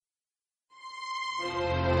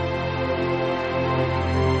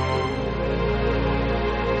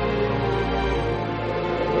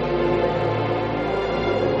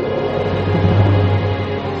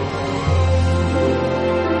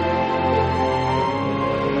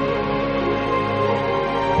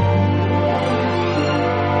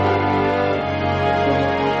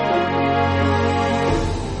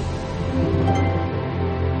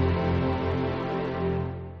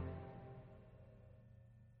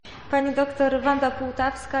pani doktor Wanda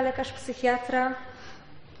Półtawska, lekarz psychiatra,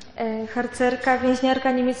 harcerka,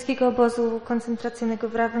 więźniarka niemieckiego obozu koncentracyjnego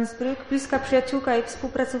w Ravensbrück, bliska przyjaciółka i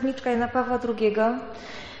współpracowniczka Jana Pawła II,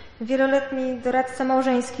 wieloletni doradca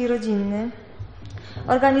małżeński i rodzinny,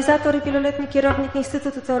 organizator i wieloletni kierownik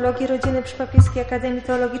Instytutu Teologii Rodziny przy Papieskiej Akademii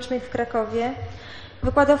Teologicznej w Krakowie,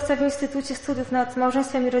 wykładowca w Instytucie Studiów nad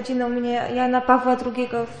Małżeństwem i Rodziną im. Jana Pawła II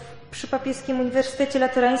przy Papieskim Uniwersytecie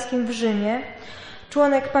Laterańskim w Rzymie,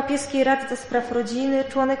 członek Papieskiej Rady do Spraw Rodziny,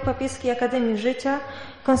 członek Papieskiej Akademii Życia,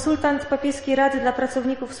 konsultant Papieskiej Rady dla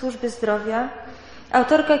Pracowników Służby Zdrowia,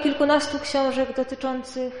 autorka kilkunastu książek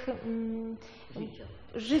dotyczących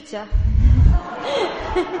życia.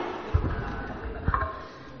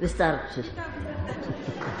 Wystarczy.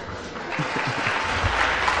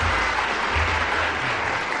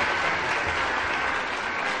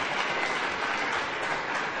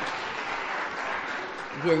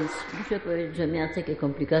 Więc muszę powiedzieć, że miała takie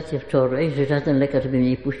komplikacje wczoraj, że żaden lekarz by mnie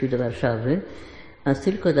nie puścił do Warszawy, a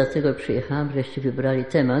tylko dlatego przyjechałam, żeście wybrali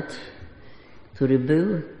temat, który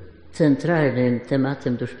był centralnym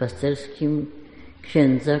tematem duszpasterskim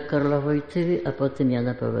księdza Karola Wojtyły, a potem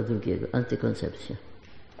Jana Pawła II, antykoncepcja.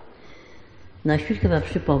 Na chwilkę wam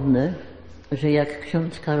przypomnę, że jak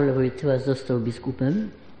ksiądz Karol Wojtyła został biskupem,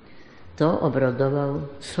 to obradował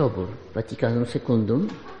Sobór Watykanum Secundum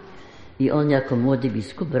i on jako młody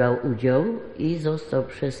biskup brał udział i został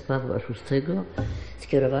przez Pawła VI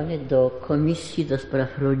skierowany do Komisji do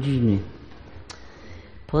Spraw Rodziny.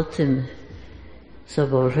 Po tym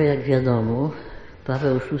soborze, jak wiadomo,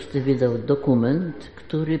 Paweł VI wydał dokument,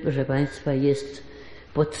 który, proszę Państwa, jest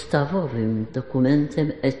podstawowym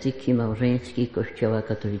dokumentem etyki małżeńskiej Kościoła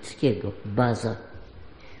katolickiego. Baza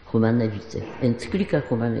Humanae Vitae, encyklika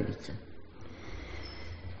Humanae Vitae.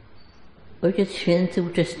 Ojciec Święty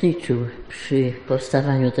uczestniczył przy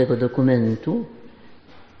powstawaniu tego dokumentu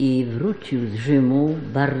i wrócił z Rzymu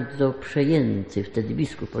bardzo przejęty, wtedy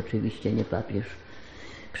biskup oczywiście, nie papież,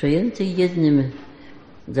 przejęty jednym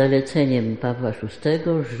zaleceniem Pawła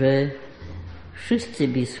VI, że wszyscy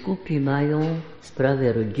biskupi mają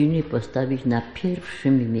sprawę rodziny postawić na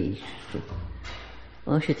pierwszym miejscu.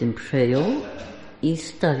 On się tym przejął i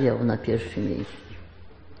stawiał na pierwszym miejscu.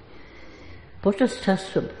 Podczas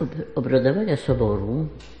czasu obradowania Soboru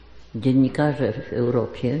dziennikarze w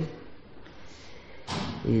Europie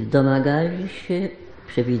domagali się,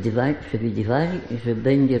 przewidywali, że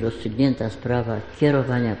będzie rozstrzygnięta sprawa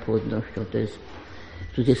kierowania płodnością. To jest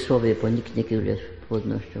w cudzysłowie, bo nikt nie kieruje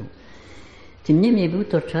płodnością. Tym niemniej był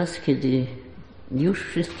to czas, kiedy już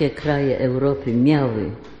wszystkie kraje Europy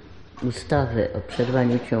miały ustawę o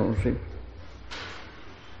przerwaniu ciąży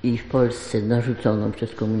i w Polsce narzuconą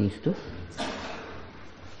przez komunistów.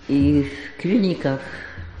 I w klinikach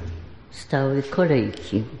stały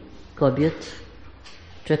kolejki kobiet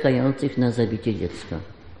czekających na zabicie dziecka.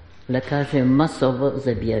 Lekarze masowo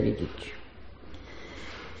zabijali dzieci.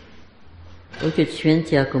 Ojciec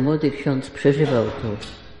Święty jako młody ksiądz przeżywał to.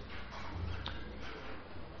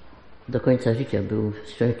 Do końca życia był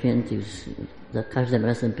wstrząśnięty. Za każdym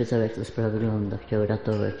razem pytał, jak ta sprawa wygląda. Chciał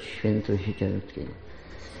ratować świętość życia ludzkiego.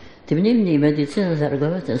 Tym niemniej medycyna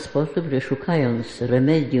zareagowała w ten sposób, że szukając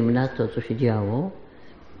remedium na to, co się działo,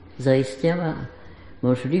 zaistniała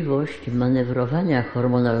możliwość manewrowania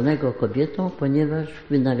hormonalnego kobietą, ponieważ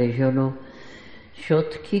wynaleziono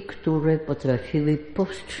środki, które potrafiły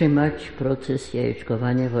powstrzymać proces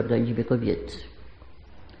jajeczkowania w organizmie kobiety.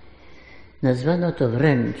 Nazwano to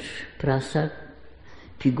wręcz prasa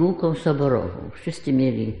pigułką soborową. Wszyscy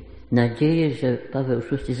mieli nadzieję, że Paweł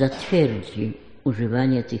VI zatwierdzi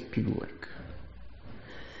używanie tych pigułek.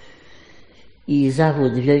 I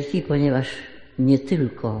zawód wielki, ponieważ nie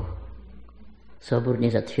tylko Sobór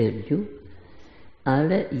nie zatwierdził,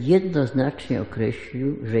 ale jednoznacznie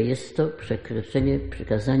określił, że jest to przekroczenie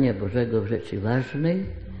przykazania Bożego w rzeczy ważnej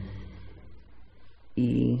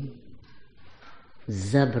i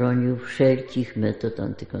zabronił wszelkich metod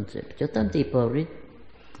antykoncepcji. Od tamtej pory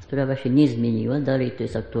sprawa się nie zmieniła, dalej to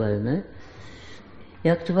jest aktualne. I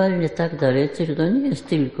aktualnie tak dalece, że to nie jest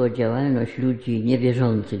tylko działalność ludzi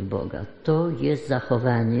niewierzących w Boga. To jest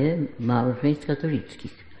zachowanie małżeństw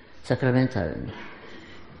katolickich, sakramentalnych.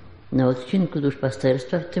 Na odcinku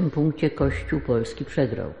duszpasterstwa w tym punkcie Kościół polski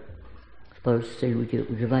przegrał. W Polsce ludzie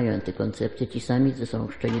używają antykoncepcji, ci sami, co są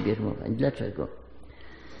chrzczeni bierzmowań. Dlaczego?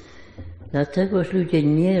 Dlatego, że ludzie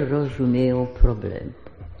nie rozumieją problemu.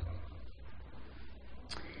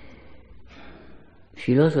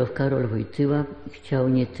 Filozof Karol Wojtyła chciał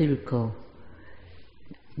nie tylko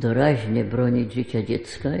doraźnie bronić życia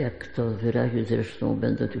dziecka, jak to wyraził zresztą,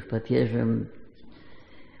 będąc już papieżem,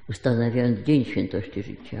 ustanawiając Dzień Świętości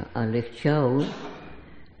Życia, ale chciał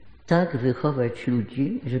tak wychować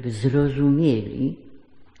ludzi, żeby zrozumieli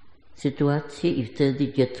sytuację i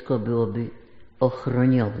wtedy dziecko byłoby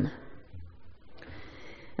ochronione.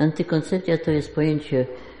 Antykoncepcja to jest pojęcie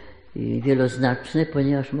wieloznaczne,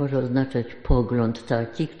 ponieważ może oznaczać pogląd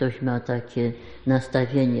taki, ktoś ma takie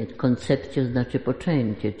nastawienie, koncepcja znaczy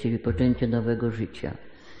poczęcie, czyli poczęcie nowego życia.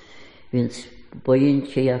 Więc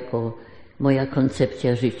pojęcie jako moja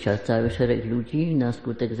koncepcja życia, cały szereg ludzi, na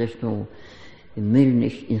skutek zresztą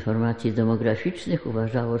mylnych informacji demograficznych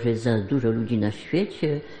uważało, że jest za dużo ludzi na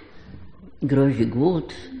świecie, grozi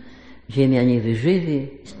głód, ziemia nie wyżywi.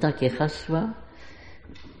 Takie hasła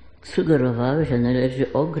sugerowały, że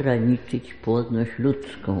należy ograniczyć płodność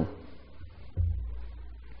ludzką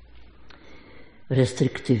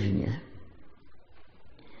restriktywnie.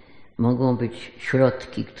 Mogą być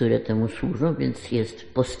środki, które temu służą, więc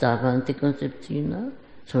jest postawa antykoncepcyjna,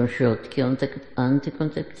 są środki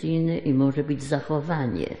antykoncepcyjne i może być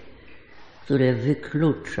zachowanie, które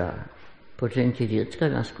wyklucza poczęcie dziecka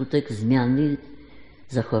na skutek zmiany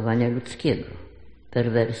zachowania ludzkiego,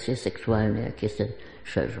 perwersje seksualne, jakie się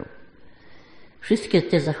szerzą. Wszystkie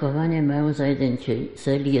te zachowania mają za jeden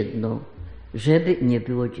cel jedno, żeby nie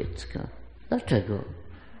było dziecka. Dlaczego?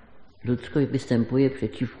 Ludzkość występuje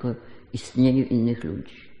przeciwko istnieniu innych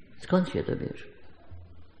ludzi. Skąd się to bierze?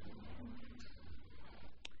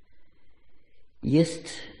 Jest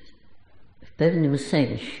w pewnym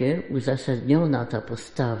sensie uzasadniona ta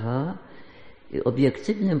postawa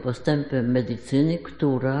obiektywnym postępem medycyny,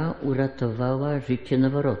 która uratowała życie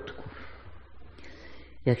noworodków.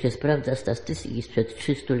 Jak się sprawdza statystyki sprzed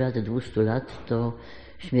 300 lat, 200 lat, to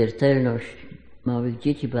śmiertelność małych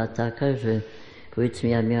dzieci była taka, że powiedzmy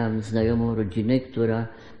ja miałam znajomą rodzinę, która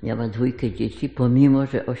miała 2 dzieci, pomimo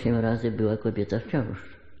że 8 razy była kobieta w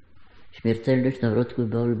ciąży. Śmiertelność noworodków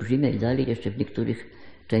była olbrzymia i dalej jeszcze w niektórych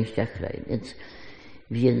częściach kraju.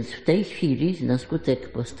 Więc w tej chwili na skutek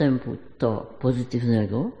postępu to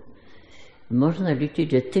pozytywnego można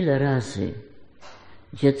liczyć, że tyle razy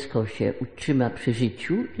dziecko się utrzyma przy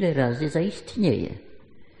życiu, ile razy zaistnieje.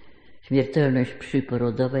 Śmiertelność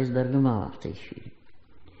przyporodowa jest bardzo mała w tej chwili.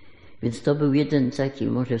 Więc to był jeden taki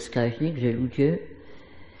może wskaźnik, że ludzie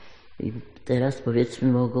teraz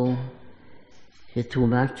powiedzmy mogą się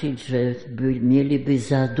tłumaczyć, że mieliby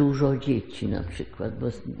za dużo dzieci na przykład, bo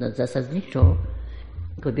zasadniczo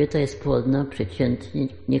kobieta jest płodna przeciętnie,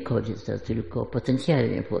 nie kobieta, tylko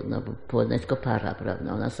potencjalnie płodna, bo płodna jest tylko para,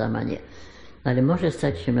 prawda, ona sama nie. Ale może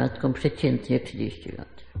stać się matką przeciętnie 30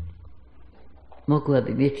 lat.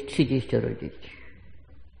 Mogłaby mieć 30 dzieci.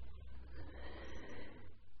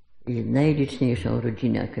 I najliczniejszą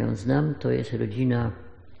rodzinę, jaką znam, to jest rodzina,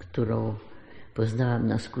 którą poznałam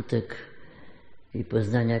na skutek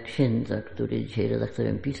poznania księdza, który dzisiaj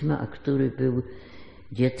redaktorem pisma, a który był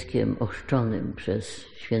dzieckiem ochrzczonym przez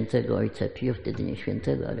świętego ojca Pio, wtedy nie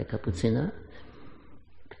świętego, ale kapucyna,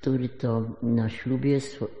 który to na ślubie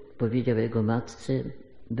powiedział jego matce: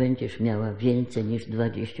 będziesz miała więcej niż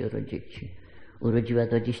 20 dzieci. Urodziła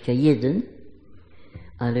 21,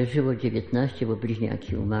 ale żyło 19, bo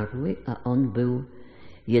bliźniaki umarły, a on był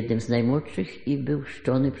jednym z najmłodszych i był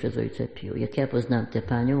chrzczony przez ojca Pio. Jak ja poznałam tę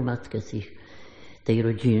panią, matkę tej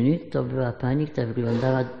rodziny, to była pani, która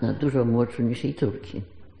wyglądała na dużo młodszą niż jej córki.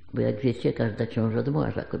 Bo jak wiecie, każda ciąża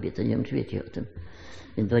odmładza kobietę, nie wiem, czy wiecie o tym.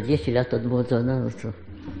 Więc 20 lat odmłodzona, no to...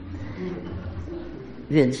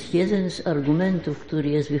 Więc jeden z argumentów, który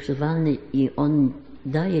jest wysuwany i on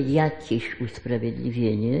daje jakieś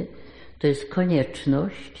usprawiedliwienie, to jest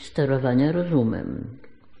konieczność sterowania rozumem.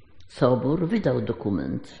 Sobór wydał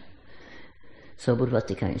dokument, Sobór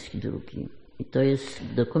Watykański II. I to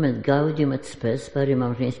jest dokument Gaudium et Spes, pary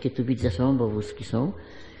małżeńskie tu widzę ze sobą, bo wózki są,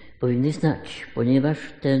 powinny znać, ponieważ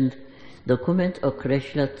ten dokument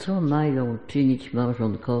określa, co mają czynić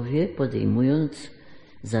małżonkowie, podejmując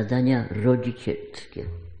zadania rodzicielskie.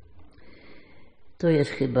 To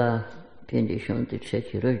jest chyba 53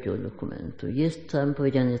 rozdział dokumentu. Jest tam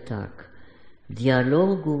powiedziane tak: w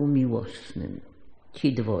dialogu miłosnym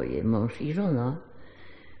ci dwoje, mąż i żona,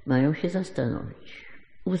 mają się zastanowić,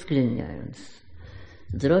 uwzględniając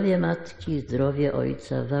zdrowie matki, zdrowie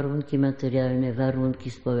ojca, warunki materialne,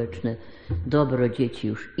 warunki społeczne, dobro dzieci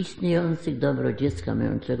już istniejących, dobro dziecka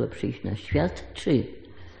mającego przyjść na świat, czy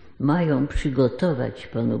mają przygotować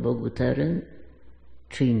Panu Bogu teren,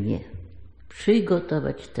 czy nie.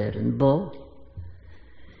 Przygotować teren, bo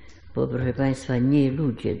proszę Państwa, nie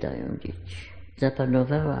ludzie dają dzieci.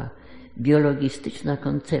 Zapanowała biologistyczna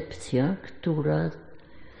koncepcja, która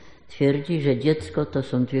twierdzi, że dziecko to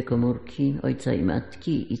są 2 komórki ojca i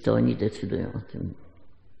matki i to oni decydują o tym.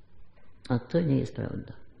 A to nie jest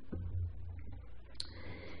prawda.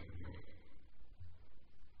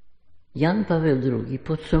 Jan Paweł II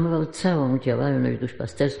podsumował całą działalność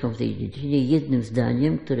duszpasterską w tej dziedzinie jednym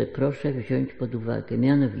zdaniem, które proszę wziąć pod uwagę.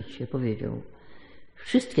 Mianowicie powiedział: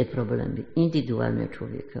 wszystkie problemy indywidualne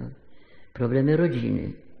człowieka, problemy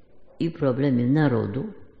rodziny i problemy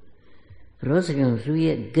narodu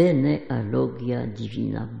rozwiązuje genealogia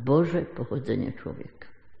divina, Boże pochodzenie człowieka.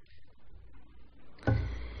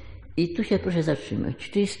 I tu się proszę zatrzymać.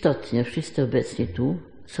 Czy istotnie wszyscy obecni tu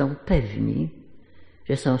są pewni,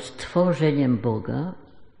 że są stworzeniem Boga,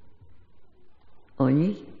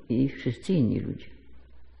 oni i wszyscy inni ludzie?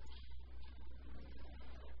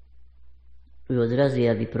 I od razu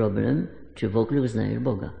jawi problem, czy w ogóle uznajesz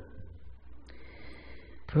Boga.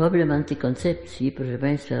 Problem antykoncepcji, proszę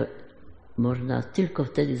Państwa, można tylko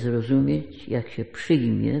wtedy zrozumieć, jak się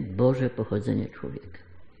przyjmie Boże pochodzenie człowieka.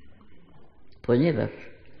 Ponieważ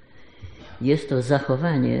jest to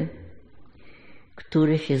zachowanie,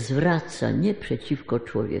 które się zwraca nie przeciwko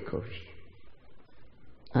człowiekowi,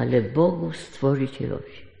 ale Bogu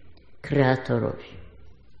Stworzycielowi, Kreatorowi.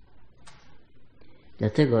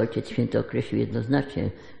 Dlatego Ojciec Święty określił jednoznacznie: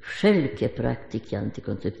 wszelkie praktyki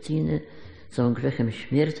antykoncepcyjne są grzechem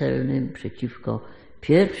śmiertelnym przeciwko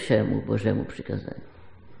pierwszemu Bożemu przykazaniu.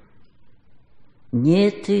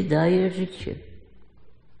 Nie ty dajesz życie.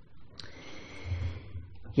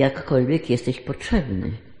 Jakkolwiek jesteś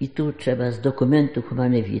potrzebny. I tu trzeba z dokumentu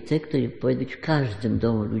Humanae Vitae, który powinien być w każdym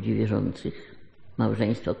domu ludzi wierzących,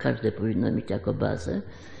 małżeństwo każde powinno mieć jako bazę,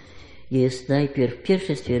 jest najpierw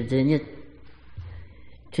pierwsze stwierdzenie,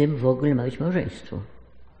 czym w ogóle ma być małżeństwo.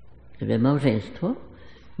 Że małżeństwo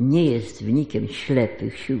nie jest wynikiem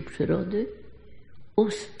ślepych sił przyrody,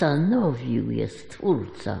 ustanowił je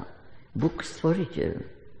Stwórca, Bóg Stworzyciel,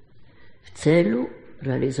 w celu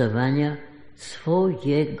realizowania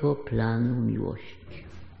swojego planu miłości.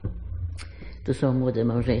 To są młode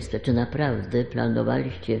małżeństwa. Czy naprawdę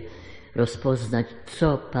planowaliście rozpoznać,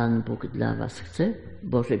 co Pan Bóg dla was chce?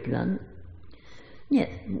 Boży plan? Nie.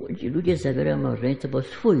 Młodzi ludzie zawierają małżeństwo, bo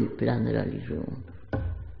swój plan realizują.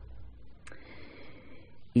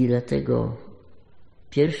 I dlatego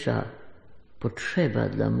pierwsza potrzeba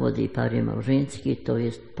dla młodej pary małżeńskiej to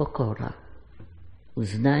jest pokora.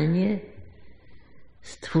 Uznanie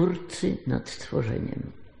Stwórcy nad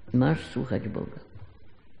stworzeniem. Masz słuchać Boga,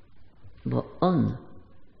 bo On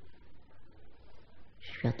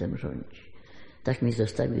światem rządzi. Tak mi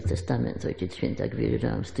zostawił testament Ojciec Święty, jak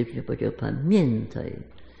wyjeżdżałam w styczniu, powiedział: pamiętaj,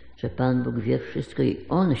 że Pan Bóg wie wszystko i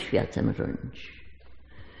On światem rządzi.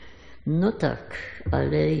 No tak,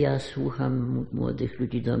 ale ja słucham młodych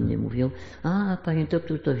ludzi, do mnie mówią: a Pani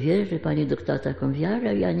doktor to wierzy, Pani doktor taką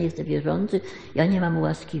wiarę, ja nie jestem wierzący, ja nie mam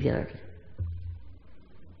łaski wiary.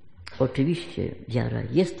 Oczywiście wiara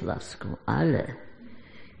jest łaską, ale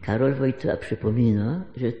Karol Wojtyła przypomina,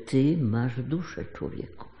 że ty masz duszę,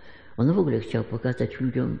 człowieku. On w ogóle chciał pokazać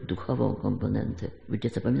ludziom duchową komponentę. Ludzie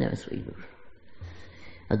zapominają swoich dusz.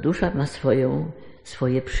 A dusza ma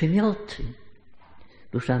swoje przymioty.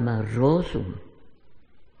 Dusza ma rozum,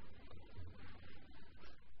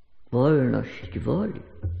 wolność woli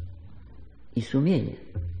i sumienie.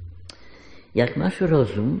 Jak masz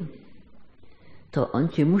rozum, to on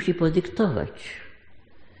ci musi podyktować,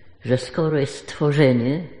 że skoro jest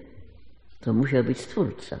stworzenie, to musiał być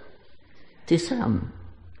Stwórca. Ty sam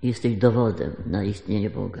jesteś dowodem na istnienie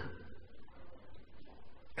Boga.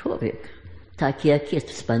 Człowiek, taki jak jest,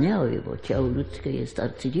 wspaniały, bo ciało ludzkie jest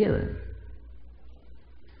arcydziełem.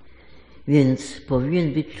 Więc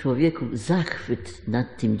powinien być człowieku zachwyt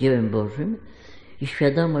nad tym dziełem Bożym i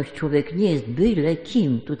świadomość, człowiek nie jest byle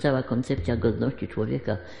kim. Tu cała koncepcja godności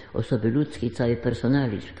człowieka, osoby ludzkiej, cały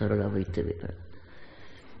personalizm Karola Wojtyły.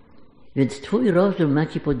 Więc twój rozum ma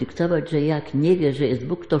ci podyktować, że jak nie wiesz, że jest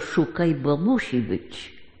Bóg, to szukaj, bo musi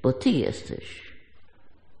być, bo ty jesteś.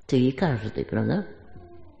 Ty i każdy, prawda?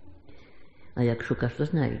 A jak szukasz, to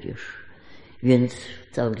znajdziesz. Więc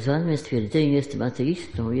w tak zwanym stwierdzeniu jestem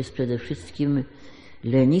ateistą jest przede wszystkim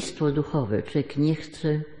lenistwo duchowe. Człowiek nie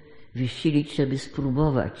chce wysilić, żeby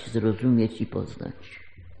spróbować zrozumieć i poznać.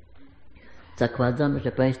 Zakładam,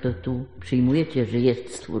 że Państwo tu przyjmujecie, że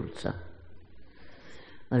jest Stwórca.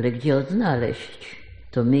 Ale gdzie odnaleźć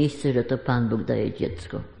to miejsce, że to Pan Bóg daje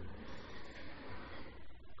dziecko?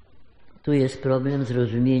 Tu jest problem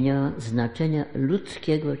zrozumienia znaczenia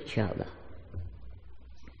ludzkiego ciała.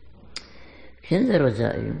 W Księdze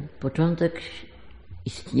Rodzaju początek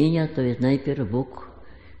istnienia to jest najpierw Bóg,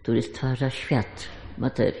 który stwarza świat,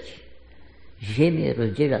 materii. Ziemię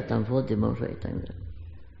rozdziela tam wody, morze i tak dalej.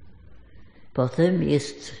 Potem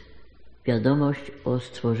jest wiadomość o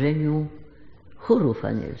stworzeniu chórów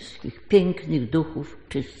anielskich, pięknych duchów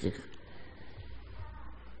czystych,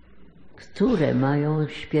 które mają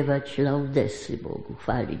śpiewać laudesy Bogu,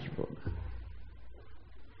 chwalić Boga.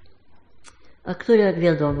 A które, jak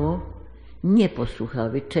wiadomo, nie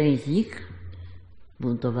posłuchały. Część z nich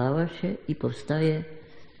buntowała się i powstaje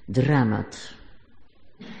dramat.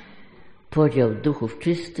 Podział duchów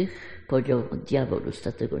czystych, podział diabolus,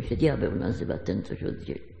 dlatego się diabeł nazywa, ten, co się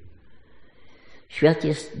oddzieli. Świat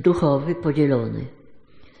jest duchowy, podzielony.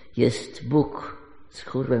 Jest Bóg z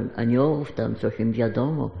chórem aniołów, tam coś im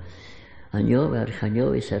wiadomo. Anioły,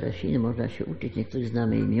 archanioły, serafiny, można się uczyć, niektórych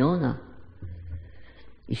znamy imiona.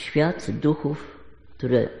 I świat duchów,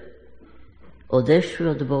 które odeszły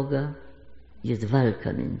od Boga, jest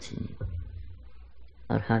walka między nimi.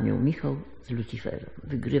 Archanioł Michał z Lucyferem.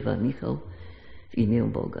 Wygrywa Michał w imię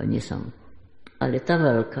Boga, nie sam. Ale ta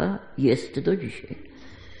walka jest do dzisiaj.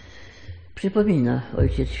 Przypomina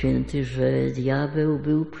Ojciec Święty, że diabeł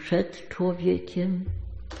był przed człowiekiem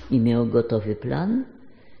i miał gotowy plan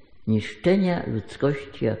niszczenia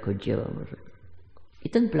ludzkości jako dzieła Bożego. I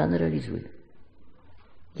ten plan realizuje.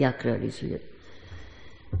 Jak realizuje?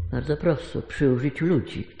 Bardzo prosto, przy użyciu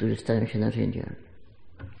ludzi, którzy stają się narzędziami.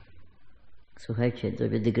 Słuchajcie,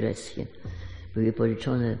 zrobię dygresję. Były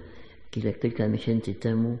policzone kilka miesięcy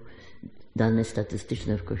temu dane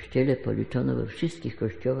statystyczne w Kościele. Policzono we wszystkich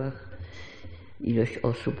kościołach ilość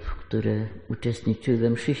osób, które uczestniczyły we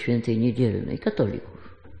mszy świętej niedzielnej,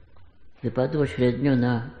 katolików. Wypadło średnio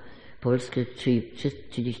na Polskę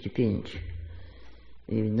 35.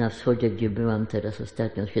 Na wschodzie, gdzie byłam teraz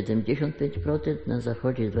ostatnio, 75%, na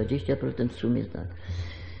zachodzie 20%, w sumie tak.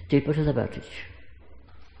 Czyli proszę zobaczyć.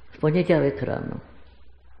 W poniedziałek rano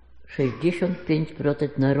 65%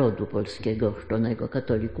 narodu polskiego chrzczonego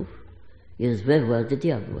katolików jest we władzy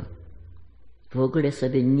diabła. W ogóle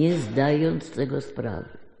sobie nie zdając tego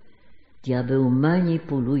sprawy. Diabeł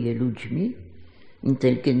manipuluje ludźmi,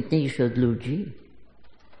 inteligentniejszy od ludzi,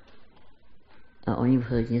 a oni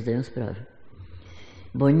nie zdają sprawy.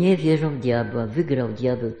 Bo nie wierzą w diabła. Wygrał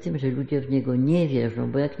diabeł tym, że ludzie w niego nie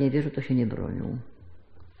wierzą, bo jak nie wierzą, to się nie bronią.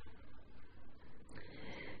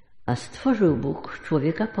 A stworzył Bóg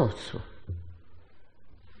człowieka po co?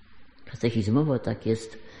 Katechizmowo tak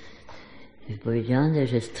jest powiedziane,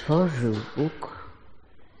 że stworzył Bóg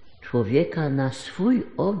człowieka na swój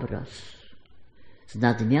obraz. Z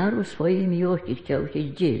nadmiaru swojej miłości chciał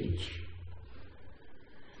się dzielić.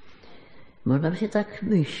 Można by się tak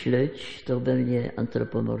myśleć, to będzie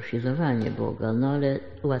antropomorfizowanie Boga, no ale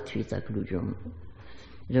łatwiej tak ludziom,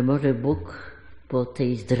 że może Bóg po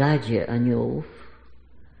tej zdradzie aniołów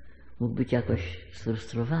mógł być jakoś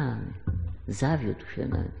sfrustrowany, zawiódł się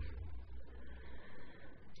na nich.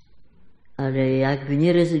 Ale jakby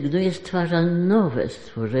nie rezygnuje, stwarza nowe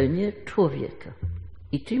stworzenie człowieka.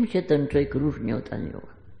 I czym się ten człowiek różni od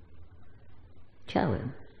anioła?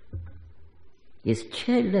 Ciałem. Jest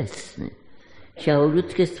cielesny. Ciało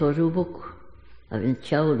ludzkie stworzył Bóg, a więc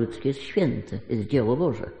ciało ludzkie jest święte, jest dzieło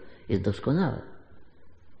Boże, jest doskonałe.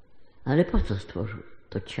 Ale po co stworzył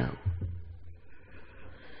to ciało?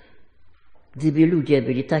 Gdyby ludzie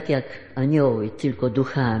byli tak jak anioły, tylko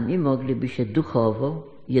duchami, mogliby się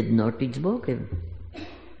duchowo jednoczyć z Bogiem.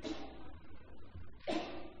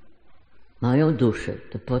 Mają duszę,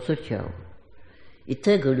 to po co ciało? I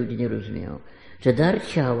tego ludzie nie rozumieją, że dar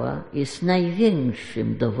ciała jest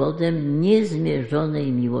największym dowodem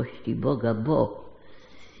niezmierzonej miłości Boga, bo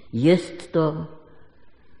jest to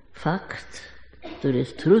fakt, który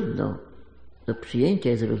jest trudno do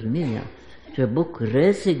przyjęcia i zrozumienia, że Bóg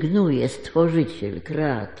rezygnuje, Stworzyciel,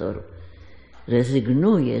 Kreator,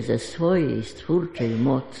 rezygnuje ze swojej stwórczej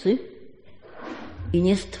mocy i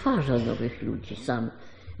nie stwarza nowych ludzi sam,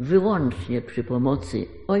 wyłącznie przy pomocy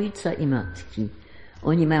Ojca i Matki.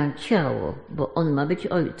 Oni mają ciało, bo On ma być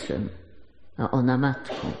Ojcem, a ona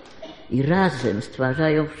Matką. I razem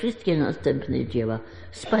stwarzają wszystkie następne dzieła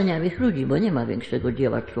wspaniałych ludzi, bo nie ma większego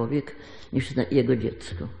dzieła człowiek niż jego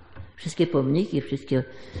dziecko. Wszystkie pomniki, wszystkie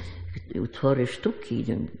utwory sztuki,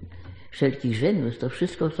 wszelkich rzemiosł, to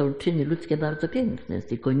wszystko są czyny ludzkie bardzo piękne,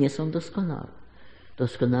 tylko nie są doskonałe.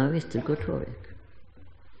 Doskonały jest tylko człowiek.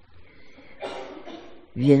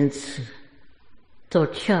 Więc to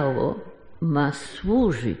ciało ma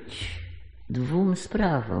służyć dwóm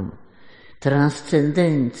sprawom.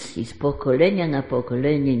 Transcendencji z pokolenia na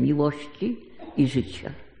pokolenie miłości i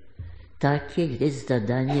życia. Takie jest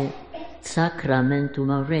zadanie sakramentu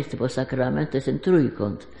małżeństwa, bo sakrament to jest ten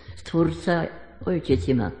trójkąt. Stwórca, Ojciec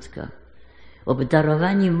i Matka.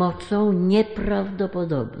 Obdarowani mocą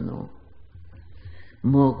nieprawdopodobną.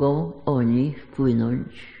 Mogą oni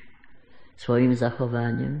wpłynąć swoim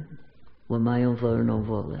zachowaniem, bo mają wolną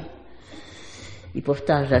wolę, I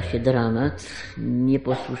powtarza się dramat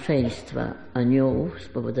nieposłuszeństwa aniołów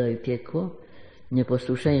spowodowały piekło,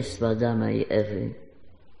 nieposłuszeństwa Adama i Ewy,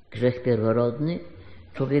 grzech pierworodny.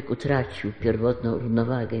 Człowiek utracił pierwotną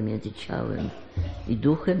równowagę między ciałem i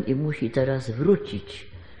duchem i musi teraz wrócić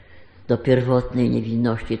do pierwotnej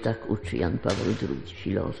niewinności, tak uczy Jan Paweł II,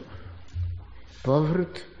 filozof.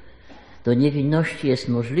 Powrót do niewinności jest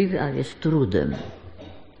możliwy, ale jest trudem.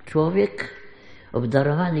 Człowiek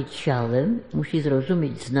obdarowany ciałem musi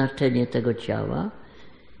zrozumieć znaczenie tego ciała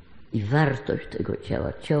i wartość tego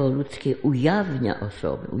ciała. Ciało ludzkie ujawnia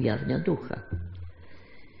osobę, ujawnia ducha.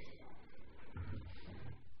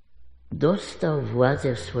 Dostał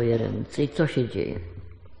władzę w swoje ręce i co się dzieje?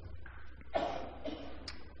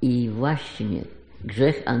 I właśnie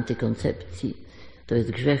grzech antykoncepcji to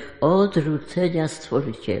jest grzech odrzucenia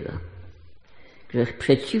Stworzyciela. Grzech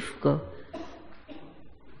przeciwko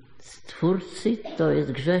Stwórcy to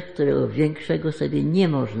jest grzech, którego większego sobie nie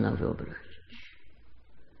można wyobrazić.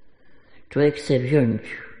 Człowiek chce wziąć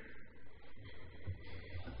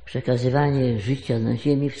przekazywanie życia na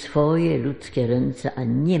ziemi w swoje ludzkie ręce, a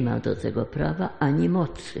nie ma do tego prawa ani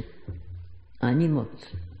mocy. Ani mocy.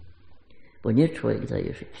 Bo nie człowiek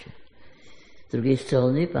daje życie. Z drugiej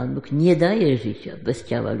strony Pan Bóg nie daje życia bez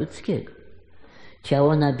ciała ludzkiego.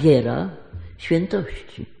 Ciało nabiera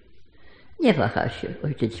świętości. Nie waha się.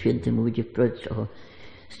 Ojciec Święty mówi wprost o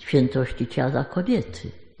świętości ciała kobiety.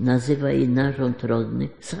 Nazywa jej narząd rodny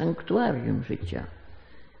sanktuarium życia,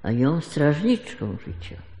 a ją strażniczką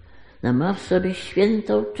życia. Ona ma w sobie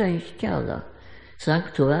świętą część ciała.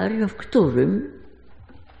 Sanktuarium, w którym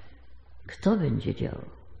kto będzie działał?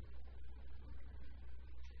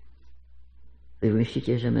 Wy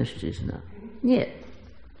myślicie, że mężczyzna? Nie.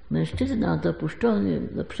 Mężczyzna dopuszczony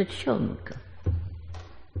do przedsionka.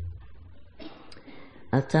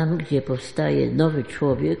 A tam, gdzie powstaje nowy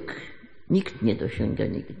człowiek, nikt nie dosięga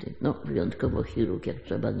nigdy. No, wyjątkowo chirurg, jak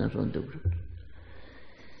trzeba narządu wrócić.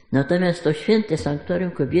 Natomiast to święte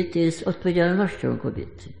sanktuarium kobiety jest odpowiedzialnością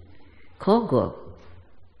kobiety. Kogo,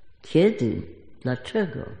 kiedy,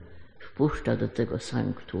 dlaczego wpuszcza do tego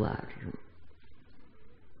sanktuarium?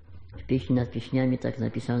 W pieśni nad pieśniami tak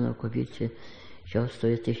napisano o kobiecie: siostro,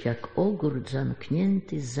 jesteś jak ogród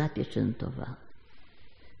zamknięty, zapieczętowany.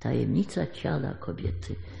 Tajemnica ciała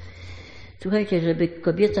kobiety. Słuchajcie, żeby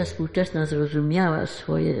kobieta współczesna zrozumiała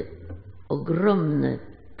swoje ogromne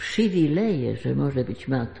przywileje, że może być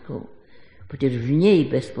matką, przecież w niej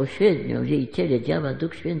bezpośrednio, w jej ciele działa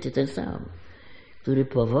Duch Święty ten sam, który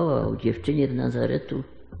powołał dziewczynie w Nazaretu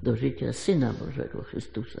do życia Syna Bożego,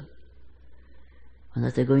 Chrystusa.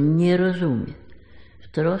 Ona tego nie rozumie. W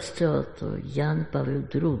trosce o to Jan Paweł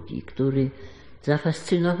II, który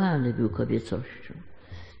zafascynowany był kobiecością,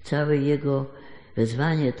 całe jego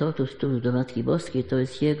wezwanie totus tuus do Matki Boskiej to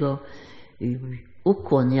jest jego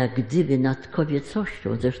ukłon jak gdyby nad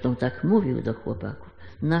kobiecością. Zresztą tak mówił do chłopaków.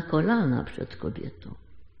 Na kolana przed kobietą.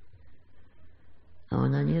 A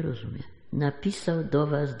ona nie rozumie. Napisał do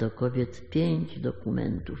was, do kobiet, 5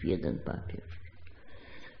 dokumentów, 1 papież.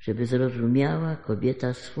 Żeby zrozumiała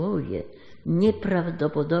kobieta swoje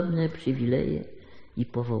nieprawdopodobne przywileje i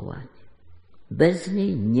powołanie. Bez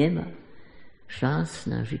niej nie ma szans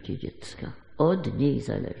na życie dziecka. Od niej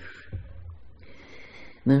zależy.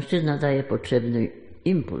 Mężczyzna daje potrzebny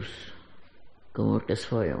impuls, komórkę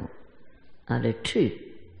swoją, ale czy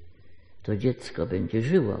to dziecko będzie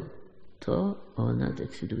żyło, to ona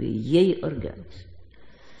decyduje, jej organizm.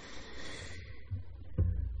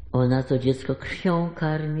 Ona to dziecko krwią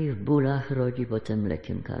karmi, w bólach rodzi, potem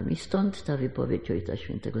mlekiem karmi. Stąd ta wypowiedź Ojca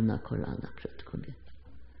Świętego na kolana przed kobietą.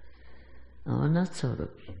 A ona co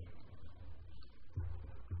robi?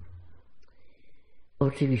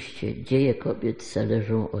 Oczywiście dzieje kobiet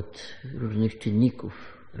zależą od różnych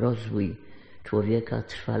czynników. Rozwój człowieka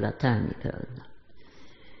trwa latami, prawda?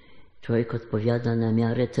 Człowiek odpowiada na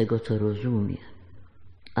miarę tego, co rozumie.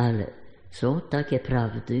 Ale są takie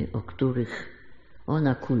prawdy, o których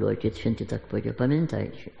ona kulu, Ojciec Święty tak powiedział.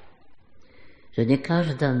 Pamiętajcie, że nie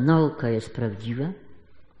każda nauka jest prawdziwa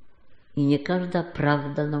i nie każda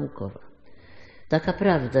prawda naukowa. Taka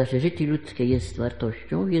prawda, że życie ludzkie jest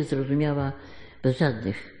wartością, jest zrozumiała bez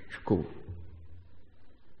żadnych szkół.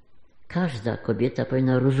 Każda kobieta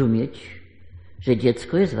powinna rozumieć, że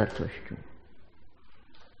dziecko jest wartością.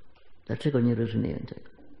 Dlaczego nie rozumieją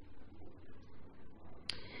tego?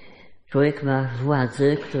 Człowiek ma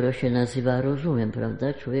władzę, która się nazywa rozumem,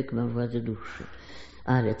 prawda? Człowiek ma władzę duszy.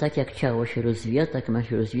 Ale tak jak ciało się rozwija, tak ma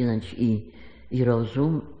się rozwinąć i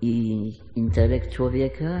rozum, i intelekt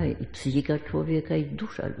człowieka, i psychika człowieka, i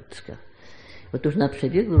dusza ludzka. Otóż na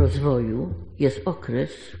przebiegu rozwoju jest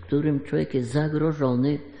okres, w którym człowiek jest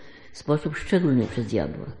zagrożony w sposób szczególny przez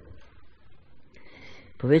diabła.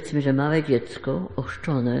 Powiedzmy, że małe dziecko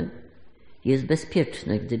ochrzczone jest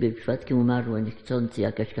bezpieczne, gdyby przypadkiem umarło niechcący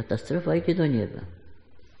jakaś katastrofa, idzie do nieba.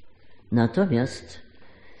 Natomiast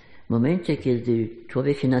w momencie, kiedy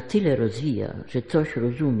człowiek się na tyle rozwija, że coś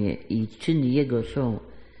rozumie i czyny jego są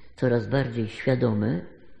coraz bardziej świadome,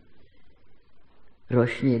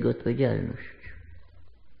 rośnie jego odpowiedzialność.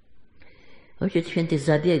 Ojciec Święty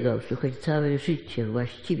zabiegał, słuchaj, całe życie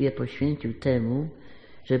właściwie poświęcił temu,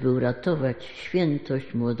 żeby uratować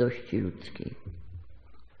świętość młodości ludzkiej.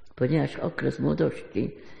 Ponieważ okres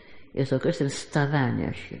młodości jest okresem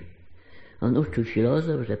stawania się. On uczył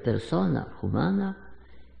filozof, że persona humana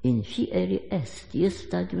in fieri est, jest w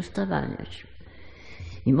stadium stawania się.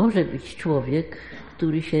 I może być człowiek,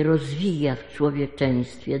 który się rozwija w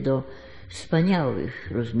człowieczeństwie do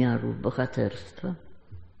wspaniałych rozmiarów bohaterstwa.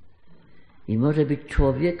 I może być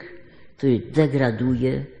człowiek, który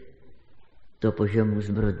degraduje do poziomu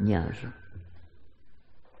zbrodniarza.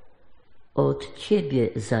 Od ciebie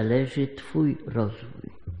zależy twój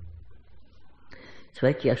rozwój.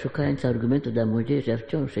 Słuchajcie, ja szukając argumentu dla młodzieży, ja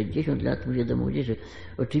wciąż 60 lat mówię do młodzieży,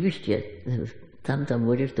 oczywiście tamta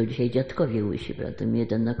młodzież to dzisiaj dziadkowie łysi, prawda? Mnie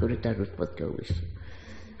jeden na korytarzu spotkał łysy.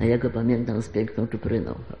 A ja go pamiętam z piękną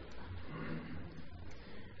czupryną.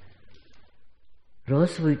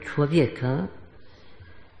 Rozwój człowieka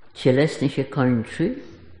cielesny się kończy,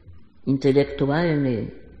 intelektualny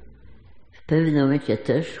w pewnym momencie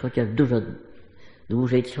też, chociaż dużo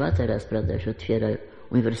dłużej trwa teraz, prawda, się otwiera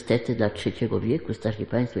uniwersytety dla trzeciego wieku, starsi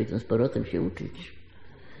państwo idą z powrotem się uczyć.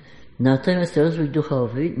 Natomiast rozwój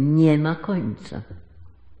duchowy nie ma końca.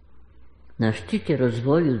 Na szczycie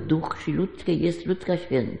rozwoju duszy ludzkiej jest ludzka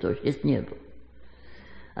świętość, jest niebo.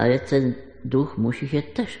 Ale ten duch musi się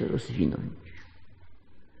też rozwinąć.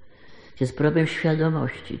 To jest problem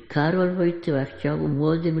świadomości. Karol Wojtyła chciał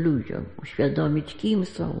młodym ludziom uświadomić, kim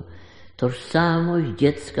są. Tożsamość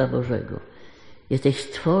dziecka Bożego. Jesteś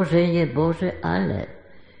stworzenie Boże, ale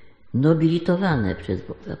nobilitowane przez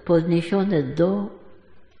Boga, podniesione do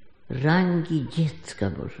rangi dziecka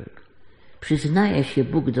Bożego. Przyznaje się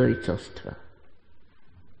Bóg do ojcostwa.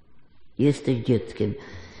 Jesteś dzieckiem.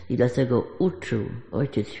 I dlatego uczył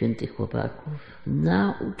Ojciec Święty chłopaków,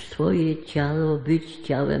 naucz swoje ciało być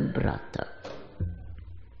ciałem brata.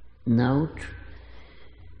 Naucz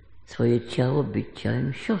swoje ciało być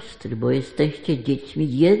ciałem siostry, bo jesteście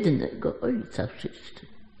dziećmi jednego Ojca wszyscy.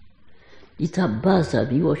 I ta baza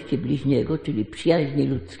miłości bliźniego, czyli przyjaźni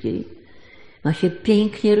ludzkiej, ma się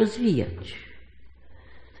pięknie rozwijać.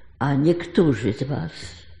 A niektórzy z was,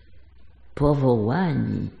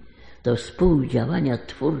 powołani do współdziałania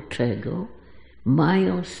twórczego,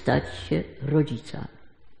 mają stać się rodzicami.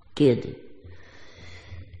 Kiedy?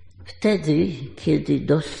 Wtedy, kiedy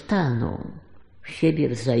dostaną siebie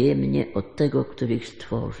wzajemnie od tego, który ich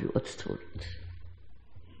stworzył, od Stwórcy.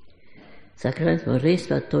 Sakrament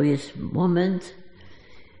małżeństwa to jest moment,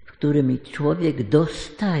 w którym człowiek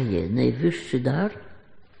dostaje najwyższy dar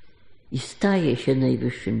i staje się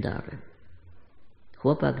najwyższym darem.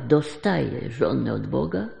 Chłopak dostaje żonę od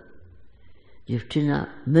Boga, dziewczyna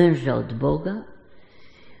męża od Boga,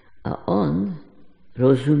 a on,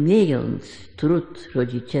 rozumiejąc trud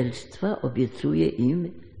rodzicielstwa, obiecuje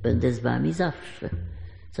im: będę z wami zawsze.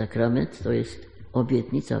 Sakrament to jest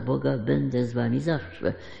obietnica Boga: będę z wami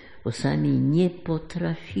zawsze, bo sami nie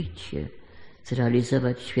potraficie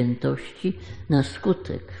zrealizować świętości na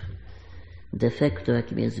skutek defektu,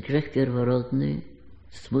 jakim jest grzech pierworodny,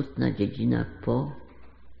 smutna dziedzina po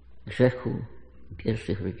grzechu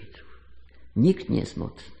pierwszych rodziców. Nikt nie jest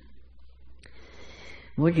mocny.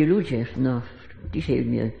 Młodzi ludzie, dzisiaj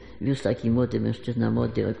mnie wiózł taki młody mężczyzna,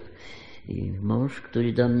 młody mąż,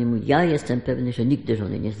 który do mnie mówi: ja jestem pewny, że nigdy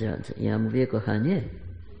żony nie zdradzę. Ja mówię: kochanie,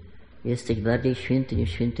 jesteś bardziej święty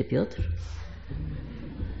niż święty Piotr?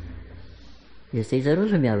 Jesteś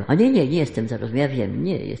zarozumiały. A nie jestem zarozumiały. Ja wiem,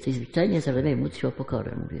 nie, jesteś zwyczajnie zarozumiały, módl się o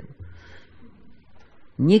pokorę, mówię.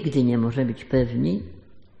 Nigdy nie możemy być pewni,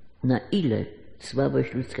 na ile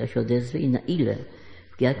słabość ludzka się odezwie i na ile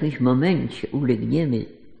w jakimś momencie ulegniemy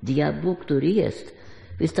diabłu, który jest.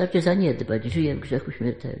 Wystarczy zaniedbać, żyję w grzechu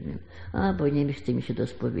śmiertelnym. Bo nie chce mi się do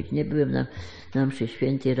spowiedzi. Nie byłem na mszy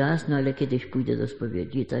świętej raz, ale kiedyś pójdę do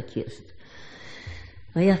spowiedzi i tak jest.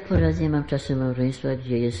 A ja w poradni mam czasem małżeństwa,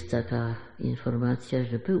 gdzie jest taka informacja,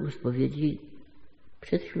 że był u spowiedzi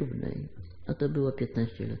przedślubnej, a to było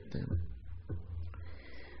 15 lat temu.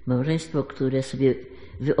 Małżeństwo, które sobie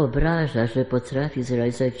wyobraża, że potrafi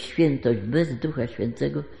zrealizować świętość bez Ducha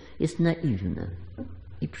Świętego, jest naiwne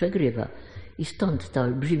i przegrywa. I stąd ta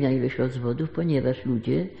olbrzymia ilość rozwodów, ponieważ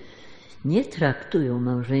ludzie nie traktują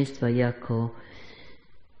małżeństwa jako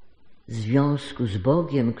związku z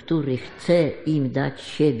Bogiem, który chce im dać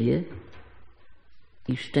siebie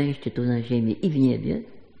i szczęście tu na ziemi i w niebie,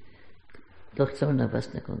 to chcą na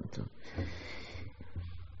własne konto.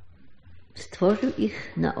 Stworzył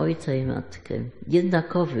ich na ojca i matkę,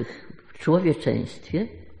 jednakowych w człowieczeństwie,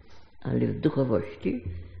 ale w duchowości,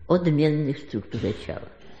 odmiennych w strukturze ciała.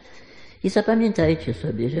 I zapamiętajcie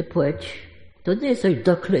sobie, że płeć to nie jest coś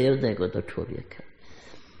doklejonego do człowieka.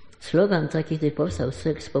 Slogan taki, który powstał,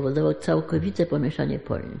 seks, spowodował całkowite pomieszanie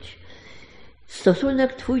pojęć.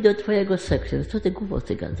 Stosunek twój do twojego seksu. Co ty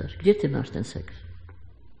głupoty gadasz? Gdzie ty masz ten seks?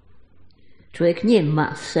 Człowiek nie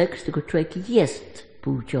ma seks, tylko człowiek jest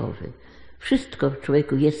płciowy. Wszystko w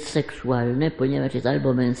człowieku jest seksualne, ponieważ jest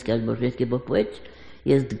albo męskie, albo żeńskie, bo płeć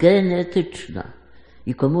jest genetyczna.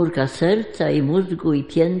 I komórka serca, i mózgu, i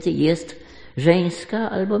pięty jest żeńska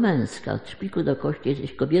albo męska. Od szpiku do kości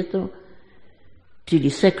jesteś kobietą,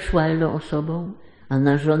 czyli seksualną osobą, a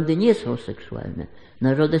narządy nie są seksualne.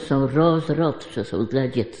 Narządy są rozrodcze, są dla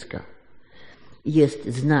dziecka. Jest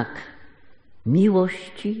znak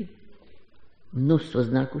miłości, mnóstwo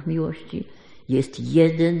znaków miłości, jest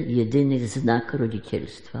jeden, jedyny znak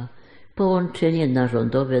rodzicielstwa. Połączenie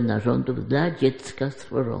narządowe narządów dla dziecka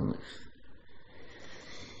stworzonych.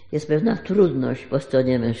 Jest pewna trudność po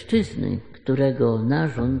stronie mężczyzny, którego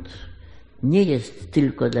narząd nie jest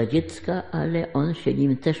tylko dla dziecka, ale on się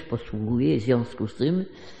nim też posługuje. W związku z tym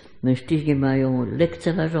mężczyźni mają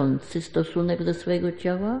lekceważący stosunek do swojego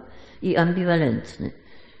ciała i ambiwalentny.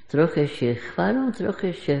 Trochę się chwalą,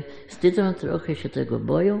 trochę się wstydzą, trochę się tego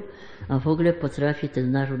boją, a w ogóle potrafi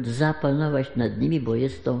ten narząd zapanować nad nimi, bo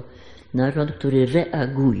jest to narząd, który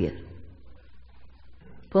reaguje.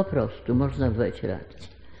 Po prostu można wywołać reakcję.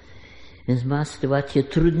 Więc ma sytuację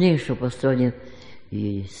trudniejszą po stronie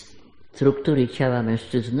struktury ciała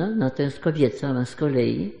mężczyzna, natomiast kobieca ma z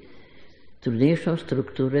kolei trudniejszą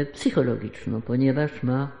strukturę psychologiczną, ponieważ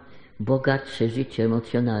ma bogatsze życie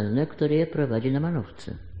emocjonalne, które je prowadzi na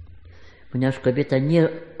manowce. Ponieważ kobieta nie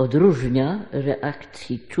odróżnia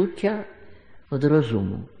reakcji czucia od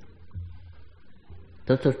rozumu.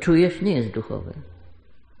 To, co czujesz, nie jest duchowe.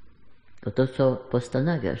 To, co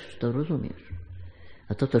postanawiasz, to rozumiesz.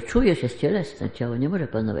 A to, co czujesz, jest cielesne. Ciało nie może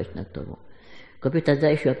panować nad tobą. Kobieta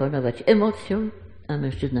daje się opanować emocją, a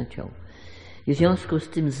mężczyzna ciało. I w związku z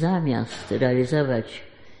tym zamiast realizować,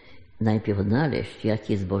 najpierw odnaleźć,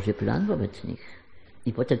 jaki jest Boży plan wobec nich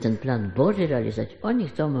i potem ten plan Boży realizować, oni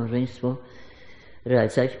chcą małżeństwo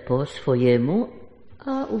realizować po swojemu,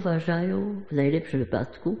 a uważają w najlepszym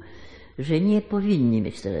wypadku, że nie powinni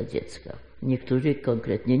mieć teraz dziecka. Niektórzy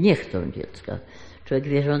konkretnie nie chcą dziecka. Człowiek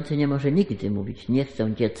wierzący nie może nigdy mówić nie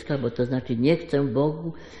chcę dziecka, bo to znaczy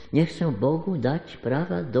nie chcę Bogu dać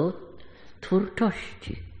prawa do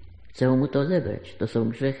twórczości. Chcę mu to odebrać. To są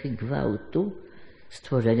grzechy gwałtu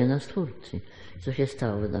stworzenia na Stwórcy. Co się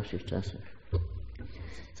stało w naszych czasach?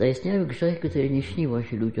 Zaistniały grzechy, które nie śniło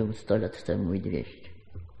się ludziom 100 lat temu i 200.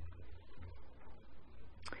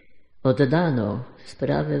 Oddano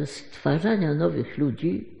sprawę stwarzania nowych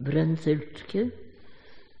ludzi w ręce ludzkie,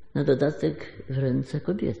 na dodatek w ręce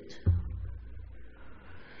kobiety.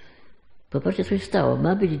 Popatrzcie, co się stało.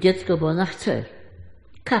 Ma być dziecko, bo ona chce.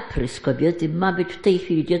 Kaprys kobiety, ma być w tej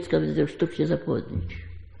chwili dziecko, by sztucznie zapłodnić.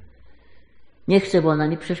 Nie chce, bo ona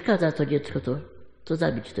mi przeszkadza, to dziecko, to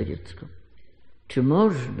zabić to dziecko. Czy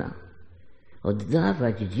można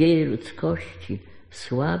oddawać dzieje ludzkości w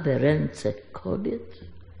słabe ręce kobiet?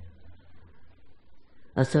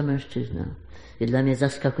 A co mężczyzna? Jest dla mnie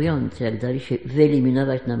zaskakujące, jak dali się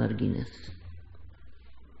wyeliminować na margines.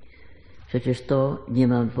 Przecież to nie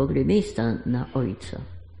ma w ogóle miejsca na ojca.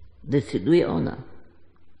 Decyduje ona.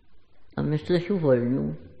 A mężczyzna się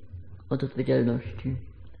uwolnił od odpowiedzialności.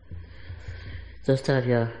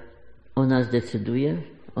 Zostawia, ona zdecyduje,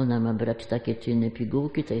 ona ma brać takie czy inne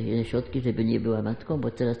pigułki, takie środki, żeby nie była matką,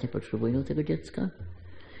 bo teraz nie potrzebują tego dziecka.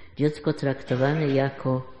 Dziecko traktowane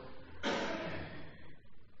jako,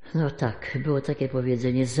 no tak, było takie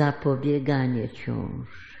powiedzenie, zapobieganie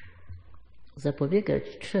ciąż. Zapobiegać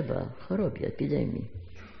trzeba chorobie, epidemii.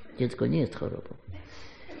 Dziecko nie jest chorobą.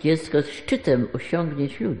 Dziecko jest szczytem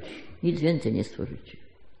osiągnięć ludzi. Nic więcej nie stworzycie.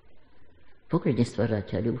 W ogóle nie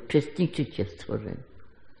stwarzacie, ale uczestniczycie w stworzeniu.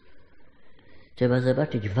 Trzeba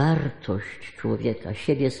zobaczyć wartość człowieka,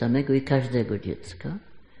 siebie samego i każdego dziecka,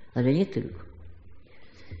 ale nie tylko.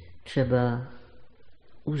 Trzeba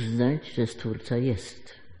uznać, że Stwórca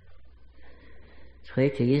jest.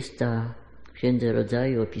 Słuchajcie, jest ta w Księdze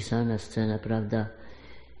Rodzaju opisana scena, prawda,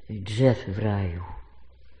 drzew w raju.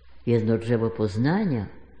 Jedno drzewo poznania,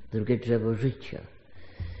 drugie drzewo życia.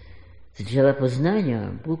 Z drzewa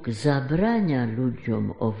poznania Bóg zabrania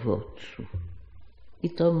ludziom owocu. i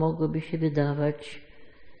to mogłoby się wydawać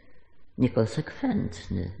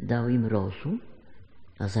niekonsekwentne. Dał im rozum,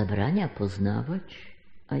 a zabrania poznawać,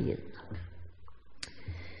 a jednak.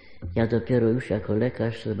 Ja dopiero już jako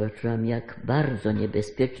lekarz zobaczyłam, jak bardzo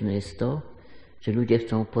niebezpieczne jest to, że ludzie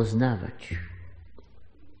chcą poznawać.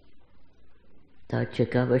 Ta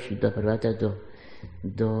ciekawość ich doprowadza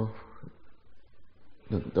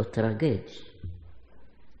do tragedii.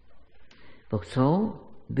 Bo chcą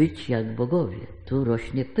być jak bogowie. Tu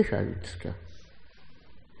rośnie pycha ludzka.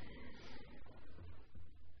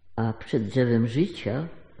 A przed drzewem życia,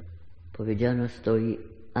 powiedziano, stoi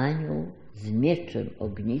anioł z mieczem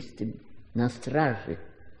ognistym na straży.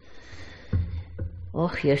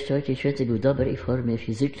 Och, jeszcze Ojciec Święty był w dobrej formie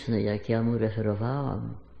fizycznej, jak ja mu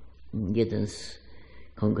referowałam. Jeden z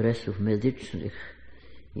kongresów medycznych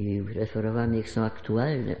i referowane ich są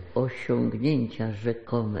aktualne osiągnięcia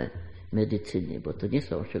rzekome medycyny, bo to nie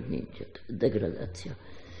są osiągnięcia, to degradacja.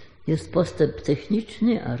 Jest postęp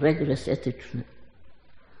techniczny, a regres etyczny.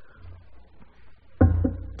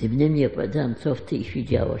 Tym niemniej opowiadałam, co w tej chwili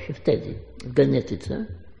działo się wtedy w genetyce.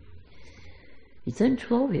 I ten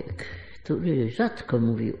człowiek, który rzadko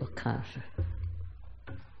mówił o karze,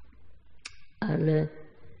 ale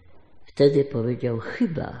wtedy powiedział,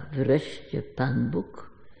 chyba wreszcie Pan Bóg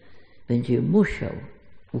będzie musiał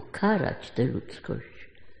ukarać tę ludzkość,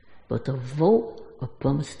 bo to woł o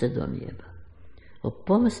pomstę do nieba. O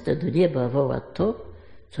pomstę do nieba woła to,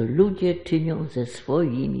 co ludzie czynią ze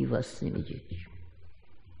swoimi własnymi dziećmi.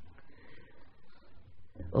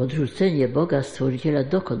 Odrzucenie Boga Stworzyciela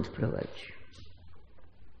dokąd prowadzi?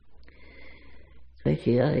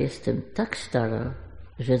 Słuchajcie, ja jestem tak stara,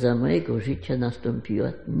 że za mojego życia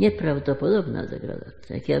nastąpiła nieprawdopodobna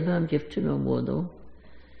degradacja. Jak ja byłam dziewczyną młodą,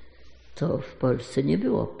 to w Polsce nie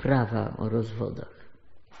było prawa o rozwodach.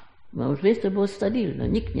 Małżeństwo było stabilne,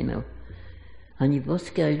 nikt nie miał ani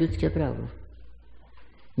boskie, ani ludzkie prawo.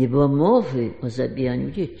 Nie było mowy o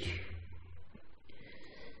zabijaniu dzieci.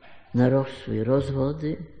 Narosły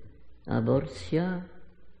rozwody, aborcja,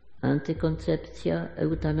 antykoncepcja,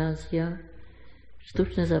 eutanazja,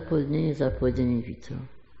 sztuczne zapłodnienie in vitro.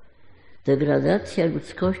 Degradacja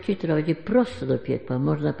ludzkości prowadzi prosto do piekła.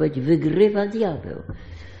 Można powiedzieć, wygrywa diabeł.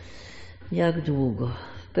 Jak długo?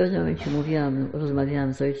 W pewnym momencie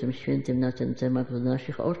rozmawiałam z Ojcem Świętym na ten temat, bo na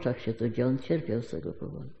naszych oczach się to dzieje, on cierpiał z tego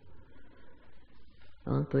powodu.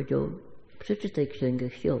 A on powiedział, przeczytaj księgę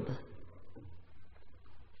Hioba.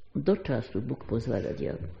 Do czasu Bóg pozwala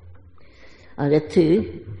diabłu. Ale ty,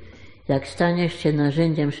 jak staniesz się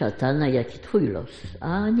narzędziem szatana, jaki twój los,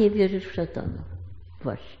 a nie wierzysz w szatana.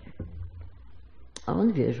 Właśnie. A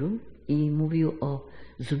on wierzył i mówił o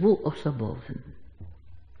złu osobowym.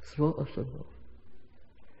 Zło osobowe.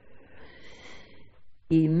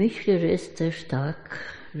 I myślę, że jest też tak,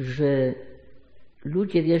 że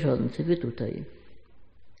ludzie wierzący, wy tutaj,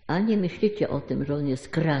 a nie myślicie o tym, że on jest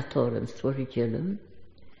kreatorem, stworzycielem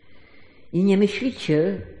i nie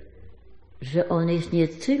myślicie, że on jest nie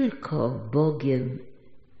tylko Bogiem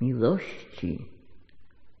miłości,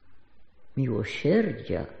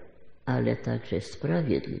 miłosierdzia, ale także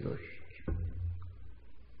sprawiedliwości.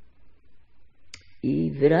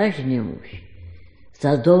 I wyraźnie mówi,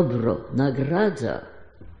 za dobro nagradza,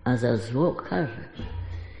 a za zło karze.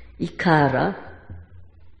 I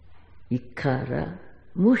kara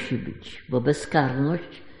musi być, bo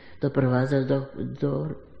bezkarność doprowadza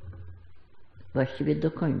właściwie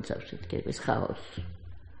do końca wszystkiego, jest chaos.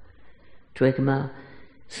 Człowiek ma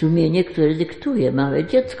sumienie, które dyktuje. Małe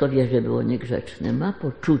dziecko wie, że było niegrzeczne, ma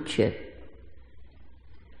poczucie,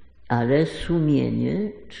 ale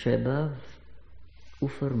sumienie trzeba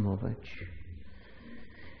uformować.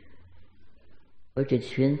 Ojciec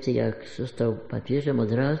Święty, jak został papieżem,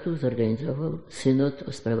 od razu zorganizował synod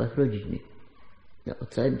o sprawach rodziny. No, o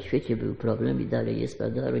całym świecie był problem i dalej jest,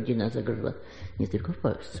 prawda, rodzina zagrożona nie tylko w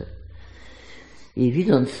Polsce. I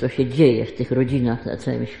widząc, co się dzieje w tych rodzinach na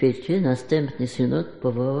całym świecie, następny synod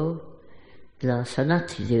powołał dla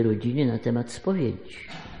sanacji tej rodziny na temat spowiedzi.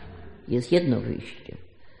 Jest jedno wyjście.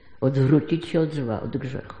 Odwrócić się od zła, od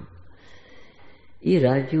grzechu. I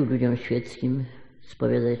radził ludziom świeckim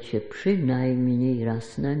spowiadać się przynajmniej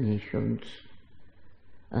raz na miesiąc,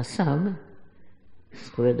 a sam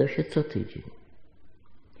spowiadał się co tydzień,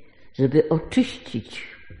 żeby oczyścić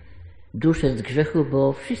duszę z grzechu,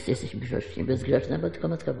 bo wszyscy jesteśmy grzeszni, bezgrzeszna, bo tylko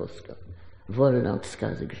Matka Boska, wolna od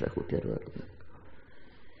skazy grzechu pierworodnego.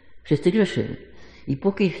 Wszyscy grzeszymy. I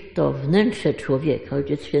póki to wnętrze człowieka,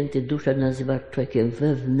 Ojciec Święty duszę nazywa człowiekiem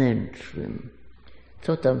wewnętrznym.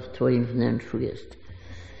 Co tam w twoim wnętrzu jest?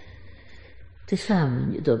 Ty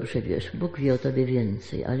sam dobrze wiesz, Bóg wie o tobie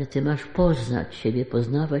więcej, ale ty masz poznać siebie,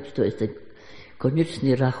 poznawać, to jest ten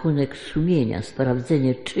konieczny rachunek sumienia,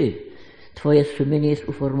 sprawdzenie, czy twoje sumienie jest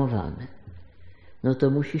uformowane, no to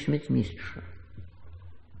musisz mieć mistrza.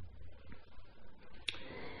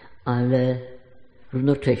 Ale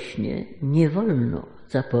równocześnie nie wolno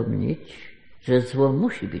zapomnieć, że zło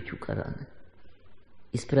musi być ukarane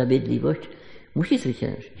i sprawiedliwość musi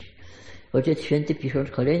zwyciężyć. Ojciec Święty,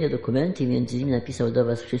 pisząc kolejne dokumenty, między innymi napisał do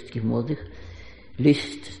was wszystkich młodych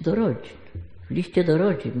list do rodzin. W liście do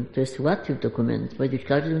rodzin, to jest łatwy dokument, powinien być w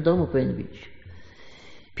każdym domu powinien być.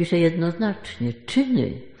 Pisze jednoznacznie,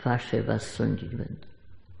 czyny wasze was sądzić będą.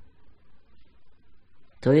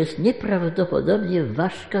 To jest nieprawdopodobnie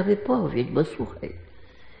ważka wypowiedź, bo słuchaj,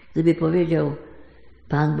 gdyby powiedział,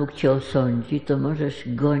 Pan Bóg cię osądzi, to możesz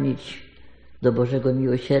gonić do Bożego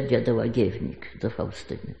Miłosierdzia, do Łagiewnik, do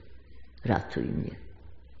Faustyny. Ratuj mnie.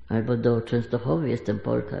 Albo do Częstochowy, jestem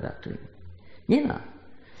Polka, ratuj mnie. Nie ma.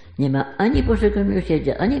 Nie ma ani Bożego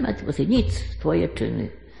Miłosierdzia, ani Matki, nic, twoje czyny.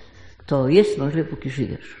 To jest może, póki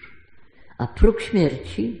żyjesz. A próg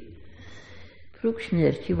śmierci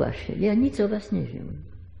właśnie, ja nic o was nie wiem.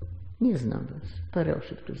 Nie znam was. Parę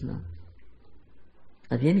osób tu znam.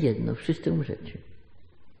 A wiem jedno, wszyscy umrzecie.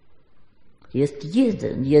 Jest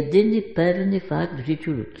jedyny pewny fakt w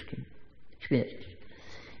życiu ludzkim. Śmierć.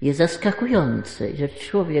 Jest zaskakujące, że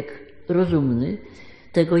człowiek rozumny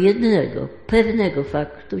tego jednego, pewnego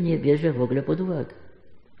faktu nie bierze w ogóle pod uwagę.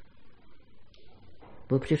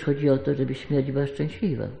 Bo przecież chodzi o to, żeby śmierć była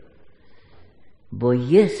szczęśliwa. Bo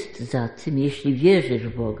jest za tym, jeśli wierzysz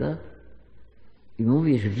w Boga i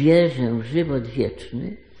mówisz, wierzę w żywot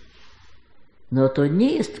wieczny, no to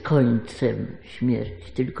nie jest końcem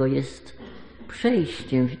śmierci, tylko jest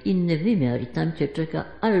przejściem w inny wymiar i tam cię czeka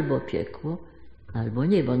albo piekło, albo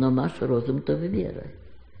niebo. No masz rozum, to wybieraj.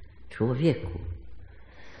 Człowieku.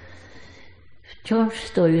 Wciąż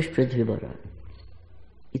stoisz przed wyborami.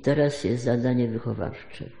 I teraz jest zadanie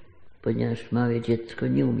wychowawcze, ponieważ małe dziecko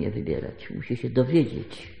nie umie wybierać, musi się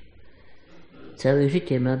dowiedzieć. Całe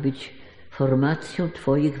życie ma być formacją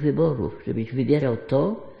twoich wyborów, żebyś wybierał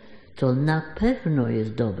to, co na pewno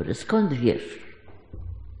jest dobre. Skąd wiesz?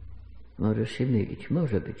 Możesz się mylić,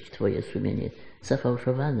 może być twoje sumienie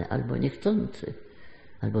zafałszowane, albo niechcące,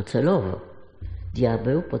 albo celowo.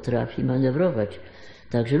 Diabeł potrafi manewrować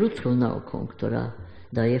także ludzką nauką, która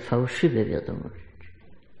daje fałszywe wiadomości.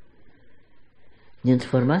 Więc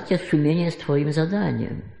formacja sumienia jest twoim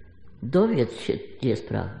zadaniem. Dowiedz się, gdzie jest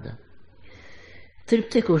prawda. W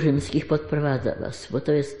tryptyku rzymskich podprowadza was, bo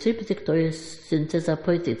to jest tryptyk, to jest synteza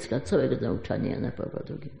poetycka całego nauczania Jana Pawła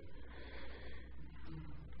II.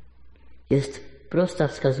 Jest prosta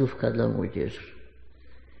wskazówka dla młodzieży.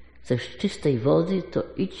 Chcesz czystej wody, to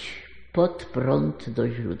idź pod prąd do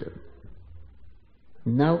źródeł.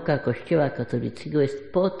 Nauka Kościoła katolickiego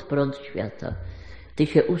jest pod prąd świata. Ty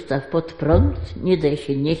się ustaw pod prąd, nie daj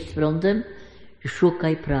się nieść prądem i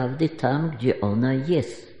szukaj prawdy tam, gdzie ona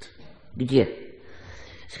jest. Gdzie?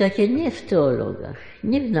 Słuchajcie, nie w teologach,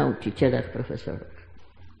 nie w nauczycielach, profesorach.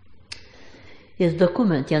 Jest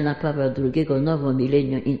dokument Jana Pawła II, Novo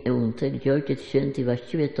Millenium in Eunte, gdzie Ojciec Święty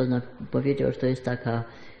właściwie to powiedział, że to jest taka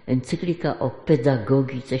encyklika o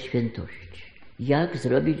pedagogice świętości. Jak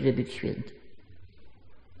zrobić, żeby być świętym?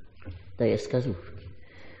 Daje wskazówki.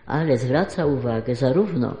 Ale zwraca uwagę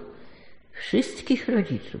zarówno wszystkich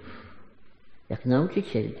rodziców, jak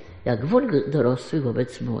nauczycieli, jak w ogóle dorosłych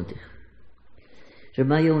wobec młodych, że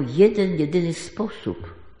mają jeden, jedyny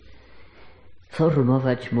sposób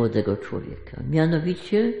formować młodego człowieka.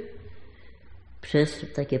 Mianowicie przez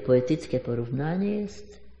takie poetyckie porównanie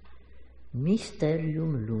jest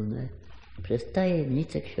Mysterium Lunae, przez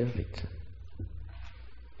tajemnicę Księżyca.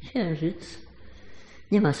 Księżyc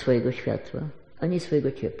nie ma swojego światła, ani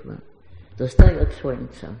swojego ciepła. Dostaje od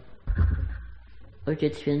słońca.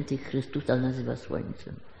 Ojciec Święty Chrystusa nazywa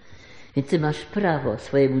słońcem. Więc ty masz prawo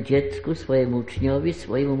swojemu dziecku, swojemu uczniowi,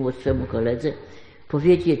 swojemu młodszemu koledze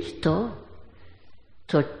powiedzieć to,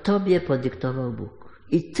 co tobie podyktował Bóg.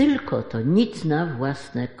 I tylko to, nic na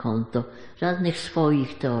własne konto, żadnych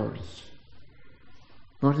swoich teorii.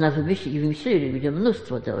 Można wymyślić, będzie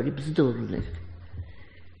mnóstwo teorii bzdurnych.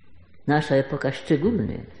 Nasza epoka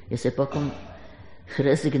szczególnie jest epoką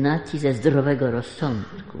rezygnacji ze zdrowego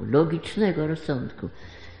rozsądku, logicznego rozsądku.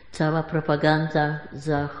 Cała propaganda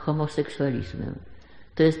za homoseksualizmem.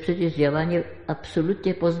 To jest przecież działanie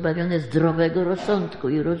absolutnie pozbawione zdrowego rozsądku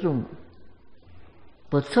i rozumu.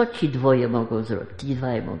 Bo co ci dwaj mogą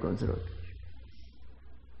zrobić?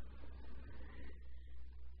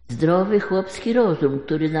 Zdrowy chłopski rozum,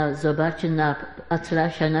 który zobaczy na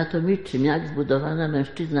atlasie anatomicznym, jak zbudowana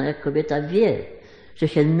mężczyzna, jak kobieta, wie, że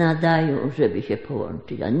się nadają, żeby się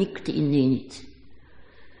połączyć, a nikt inny nic.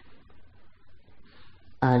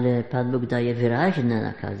 Ale Pan Bóg daje wyraźne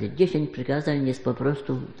nakazy. 10 przykazań jest po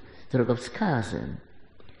prostu drogowskazem.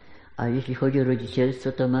 A jeśli chodzi o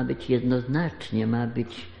rodzicielstwo, to ma być jednoznacznie, ma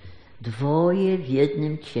być dwoje w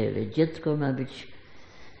jednym ciele. Dziecko ma być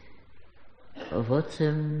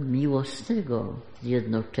owocem miłosnego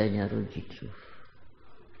zjednoczenia rodziców.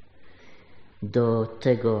 Do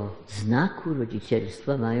tego znaku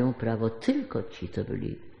rodzicielstwa mają prawo tylko ci, co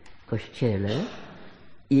byli w Kościele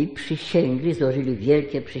i przysięgli, złożyli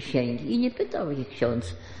wielkie przysięgi. I nie pytał ich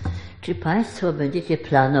ksiądz, czy państwo będziecie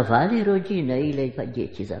planowali rodzinę, ile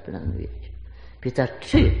dzieci zaplanujecie. Pyta,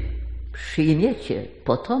 czy przyjmiecie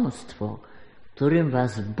potomstwo, którym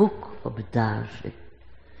was Bóg obdarzy.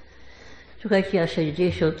 Słuchajcie, ja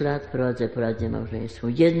 60 lat prowadzę poradnię małżeństwu.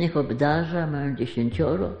 Jednych obdarza, mają 10,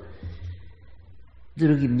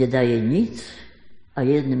 drugim nie daje nic, a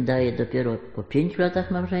jednym daje dopiero po 5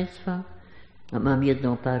 latach małżeństwa. A mam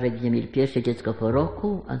jedną parę, gdzie mieli pierwsze dziecko po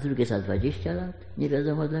roku, a drugie za 20 lat. Nie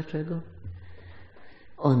wiadomo dlaczego.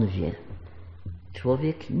 On wie.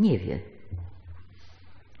 Człowiek nie wie.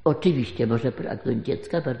 Oczywiście może pragnąć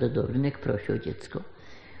dziecka, bardzo dobrze, niech prosi o dziecko.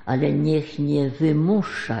 Ale niech nie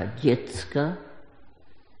wymusza dziecka.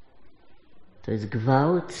 To jest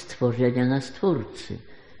gwałt stworzenia na Stwórcy.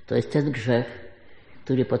 To jest ten grzech,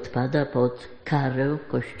 który podpada pod karę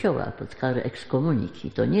Kościoła, pod karę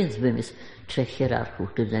ekskomuniki. To nie jest wymysł 3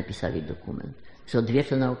 hierarchów, którzy napisali dokument. To jest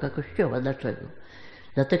odwieczna nauka Kościoła. Dlaczego?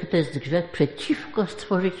 Dlatego to jest grzech przeciwko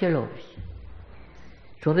Stworzycielowi.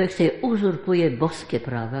 Człowiek sobie uzurpuje boskie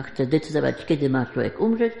prawa, chce decydować, kiedy ma człowiek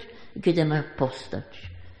umrzeć i kiedy ma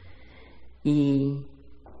powstać. I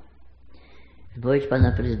wypowiedź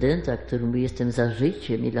pana prezydenta, który mówi, jestem za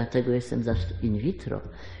życiem i dlatego jestem za in vitro,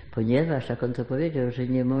 ponieważ, jak on to powiedział, że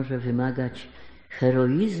nie może wymagać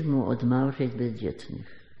heroizmu od małżeństw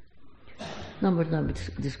bezdzietnych. No, można by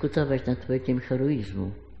dyskutować nad pojęciem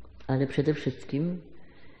heroizmu, ale przede wszystkim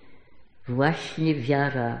właśnie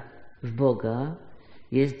wiara w Boga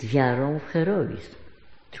jest wiarą w heroizm.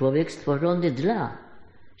 Człowiek stworzony dla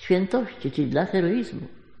świętości, czyli dla heroizmu.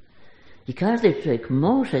 I każdy człowiek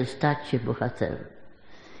może stać się bohaterem.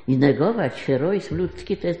 I negować heroizm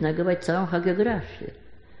ludzki to jest negować całą hagiografię.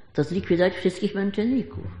 To zlikwidować wszystkich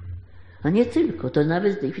męczenników. A nie tylko, to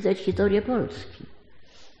nawet zlikwidować historię Polski.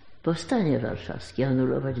 Powstanie warszawskie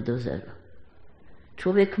anulować do zera.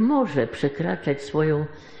 Człowiek może przekraczać swoją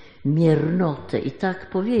miernotę i tak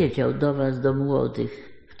powiedział do was, do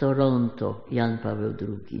młodych w Toronto Jan Paweł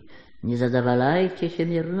II. Nie zadawalajcie się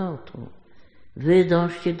miernotą. Wy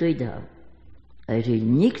dążcie do ideału. A jeżeli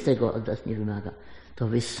nikt tego od was nie wymaga, to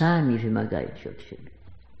wy sami wymagajcie od siebie.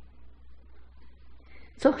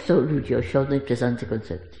 Co chcą ludzie osiągnąć przez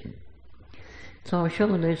antykoncepcję? Chcą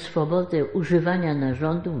osiągnąć swobodę używania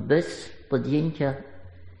narządów bez podjęcia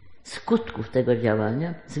skutków tego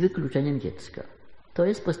działania z wykluczeniem dziecka. To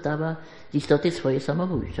jest postawa z istoty swojej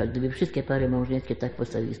samobójcza. Gdyby wszystkie pary małżeńskie tak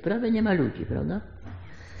postawiły sprawę, nie ma ludzi, prawda?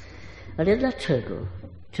 Ale dlaczego?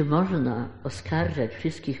 Czy można oskarżać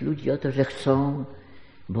wszystkich ludzi o to, że chcą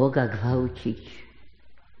Boga gwałcić,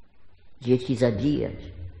 dzieci zabijać?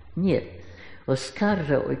 Nie.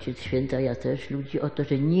 Oskarżał Ojciec Święty, a ja też, ludzi o to,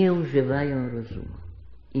 że nie używają rozumu.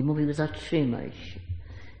 I mówił, zatrzymaj się.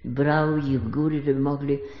 Brał ich w góry, żeby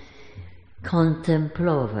mogli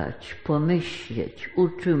kontemplować, pomyśleć.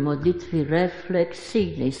 Uczył modlitwy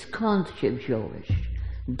refleksyjnej. Skąd się wziąłeś?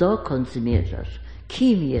 Dokąd zmierzasz?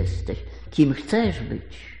 Kim jesteś? Kim chcesz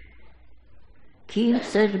być? Kim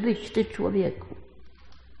chcesz być, ty człowieku?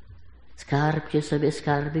 Skarbcie sobie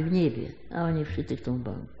skarby w niebie, a oni wszyscy chcą w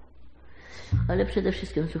banku. Ale przede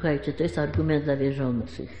wszystkim, słuchajcie, to jest argument dla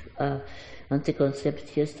wierzących, a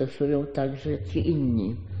antykoncepcję stosują także ci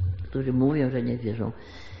inni, którzy mówią, że nie wierzą.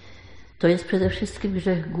 To jest przede wszystkim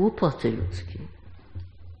grzech głupoty ludzkiej.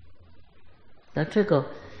 Dlaczego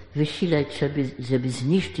wysilać, żeby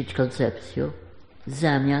zniszczyć koncepcję,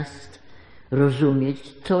 zamiast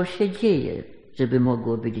rozumieć, co się dzieje, żeby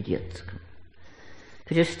mogło być dziecko?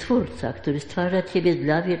 Przecież Stwórca, który stwarza ciebie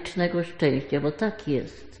dla wiecznego szczęścia, bo tak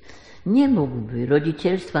jest, nie mógłby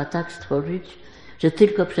rodzicielstwa tak stworzyć, że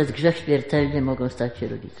tylko przez grzech śmiertelny mogą stać się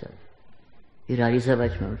rodzicami i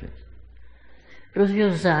realizować małżeństwo.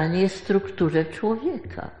 Rozwiązanie jest w strukturze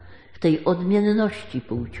człowieka, w tej odmienności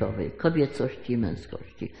płciowej, kobiecości i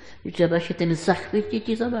męskości. I trzeba się tym zachwycić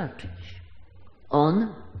i zobaczyć.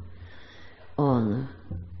 On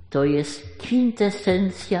to jest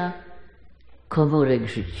kwintesencja komórek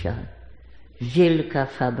życia. Wielka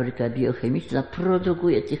fabryka biochemiczna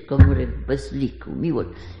produkuje tych komórek bez liku,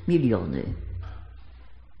 miliony.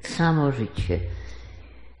 Samo życie.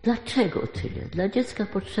 Dlaczego tyle? Dla dziecka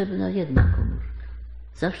potrzebna jedna komórka.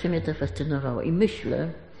 Zawsze mnie to fascynowało i myślę,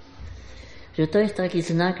 że to jest taki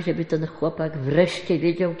znak, żeby ten chłopak wreszcie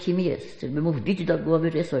wiedział, kim jest, żeby mu wbić do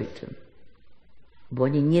głowy, że jest ojcem. Bo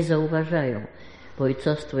oni nie zauważają, bo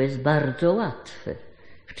ojcostwo jest bardzo łatwe.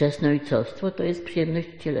 Wczesne ojcostwo to jest przyjemność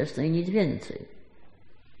cielesna i nic więcej.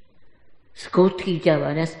 Skutki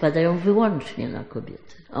działania spadają wyłącznie na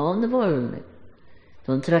kobiety, a on wolny.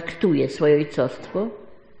 To on traktuje swoje ojcostwo,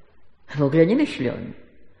 a w ogóle nie myśli o nim.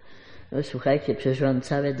 No, słuchajcie, przeżyłam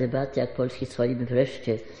całe debaty, jak polski swoim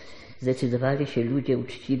wreszcie zdecydowali się ludzie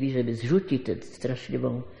uczciwi, żeby zrzucić tę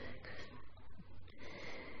straszliwą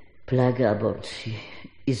plagę aborcji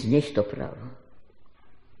i znieść to prawo.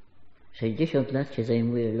 60 lat się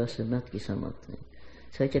zajmuję losem matki samotnej.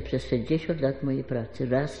 Słuchajcie, przez 60 lat mojej pracy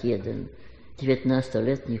raz jeden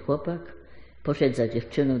 19-letni chłopak poszedł za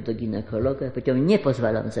dziewczyną do ginekologa i powiedział: nie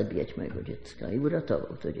pozwalam zabijać mojego dziecka, i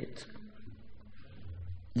uratował to dziecko.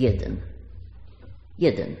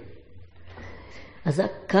 Jeden. A za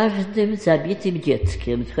każdym zabitym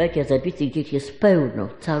dzieckiem, słuchajcie, zabitych dzieci jest pełno,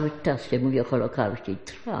 cały czas się mówi o Holokauście i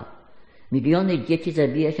trwa. Miliony dzieci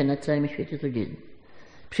zabija się na całym świecie codziennie.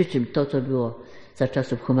 Przy czym to, co było za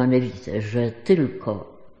czasów Humanewite, że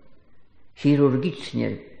tylko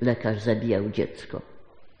chirurgicznie lekarz zabijał dziecko,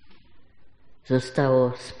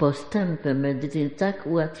 zostało z postępem medycyny tak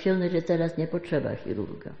ułatwione, że teraz nie potrzeba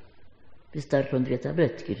chirurga. Wystarczą 2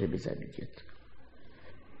 tabletki, żeby zabić dziecko.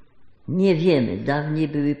 Nie wiemy, dawniej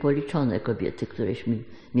były policzone kobiety, któreśmy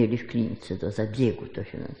mieli w klinice, do zabiegu to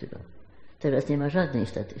się nazywało. Teraz nie ma żadnej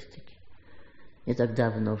statystyki. Nie tak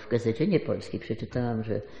dawno w gazecie niepolskiej przeczytałam,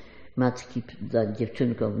 że matki dla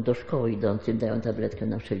dziewczynkom do szkoły idącym dają tabletkę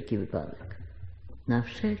na wszelki wypadek. Na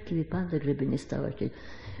wszelki wypadek, żeby nie stała się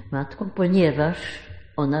matką, ponieważ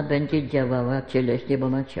ona będzie działała cieleśnie, bo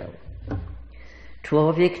ma ciało.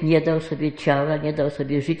 Człowiek nie dał sobie ciała, nie dał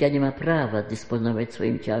sobie życia, nie ma prawa dysponować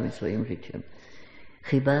swoim ciałem, swoim życiem.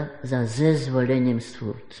 Chyba za zezwoleniem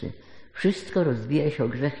Stwórcy. Wszystko rozwija się o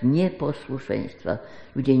grzech nieposłuszeństwa.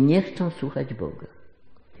 Ludzie nie chcą słuchać Boga.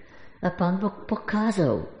 A Pan Bóg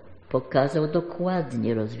pokazał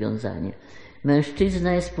dokładnie rozwiązanie.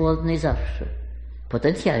 Mężczyzna jest płodny zawsze.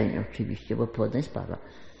 Potencjalnie oczywiście, bo płodna jest para.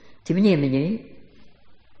 Tym niemniej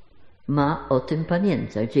ma o tym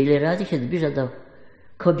pamiętać, że ile razy się zbliża do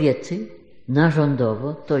kobiety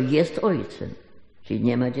narządowo, to jest ojcem. Czyli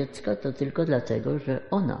nie ma dziecka, to tylko dlatego, że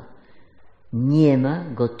ona nie ma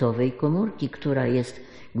gotowej komórki, która jest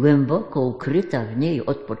głęboko ukryta w niej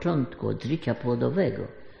od początku, od życia płodowego.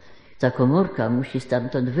 Ta komórka musi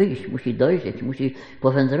stamtąd wyjść, musi dojrzeć, musi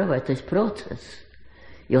powędrować. To jest proces.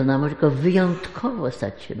 I ona może tylko wyjątkowo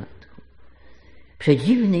stać się matką.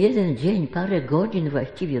 Przedziwny jeden dzień, parę godzin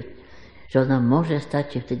właściwie, że ona może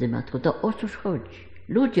stać się wtedy matką. To o cóż chodzi?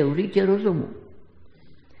 Ludzie użyjcie rozumu.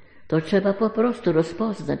 To trzeba po prostu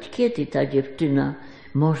rozpoznać, kiedy ta dziewczyna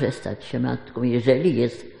może stać się matką, jeżeli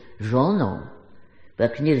jest żoną. Bo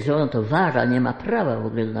jak nie jest żoną, to waża, nie ma prawa w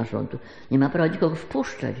ogóle do narządu. Nie ma prawa nikogo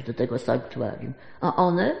wpuszczać do tego sanktuarium. A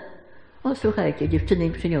one? O, słuchajcie, dziewczyny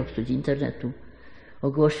im przyniosły z internetu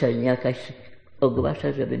ogłoszenie, jakaś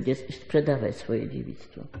ogłasza, że będzie sprzedawać swoje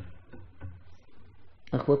dziewictwo.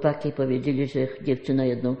 A chłopaki powiedzieli, że dziewczyna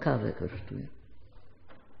 1 kawę kosztuje.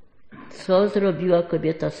 Co zrobiła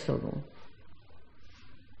kobieta z sobą?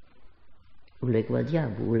 Uległa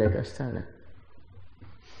diabłu, ulega stale.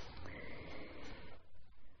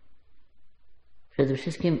 Przede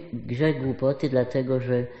wszystkim grzech głupoty, dlatego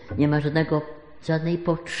że nie ma żadnej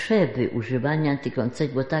potrzeby używania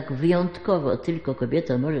antykoncepcji, bo tak wyjątkowo tylko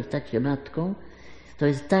kobieta może stać się matką. To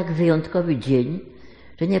jest tak wyjątkowy dzień,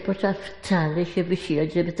 że nie potrzeba wcale się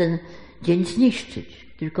wysilać, żeby ten dzień zniszczyć,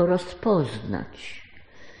 tylko rozpoznać.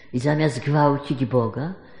 I zamiast gwałcić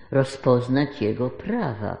Boga, rozpoznać Jego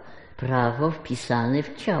prawa. Prawo wpisane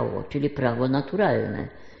w ciało, czyli prawo naturalne.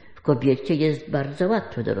 W kobiecie jest bardzo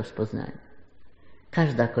łatwe do rozpoznania.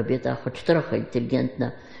 Każda kobieta, choć trochę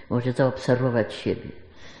inteligentna, może zaobserwować siebie.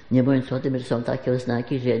 Nie mówiąc o tym, że są takie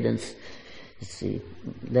oznaki, że jeden z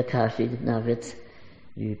lekarzy nawet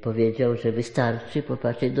powiedział, że wystarczy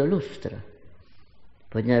popatrzeć do lustra.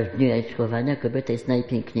 Ponieważ w dniu jajeczkowania kobieta jest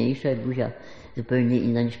najpiękniejsza i buzia zupełnie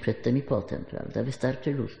inna niż przedtem i potem, prawda?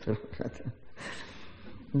 Wystarczy lustro.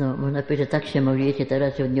 No, można powiedzieć, że tak się malujecie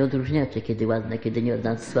teraz, że nie odróżniacie, kiedy ładne, kiedy nie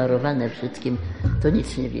nadsmarowane wszystkim, to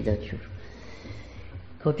nic nie widać już.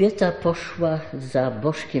 Kobieta poszła za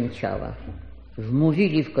bożkiem ciała.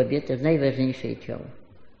 Wmówili w kobietę najważniejsze ciało.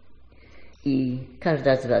 I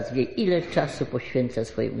każda z was wie, ile czasu poświęca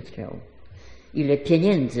swojemu ciału. Ile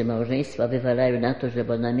pieniędzy małżeństwa wywalają na to,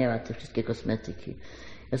 żeby ona miała te wszystkie kosmetyki.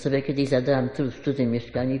 Ja sobie kiedyś zadałam trud w cudzym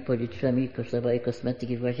mieszkaniu i policzyłam, ile kosztowały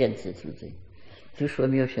kosmetyki w łazience cudzej. Wyszło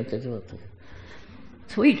mi 800 zł.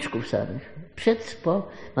 Słoiczków samych. Przed, po,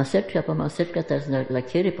 maseczka, po maseczka, teraz na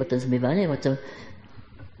lakiery, potem zmywanie, potem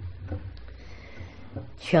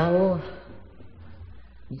ciało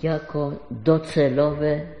jako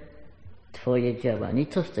docelowe Twoje działanie. I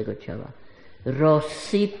co z tego ciała?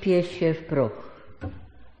 Rozsypie się w proch.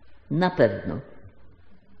 Na pewno.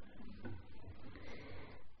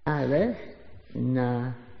 Ale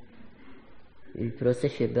na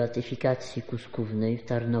procesie beatyfikacji kuskównej w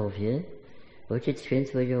Tarnowie Ojciec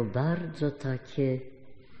Święty powiedział bardzo takie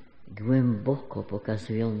głęboko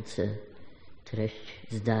pokazujące treść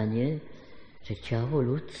zdanie, że ciało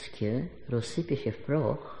ludzkie rozsypie się w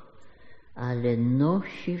proch, ale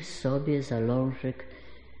nosi w sobie zalążek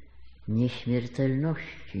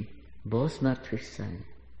nieśmiertelności, bo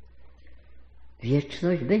zmartwychwstanie.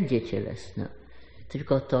 Wieczność będzie cielesna,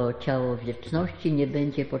 tylko to ciało wieczności nie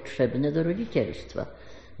będzie potrzebne do rodzicielstwa.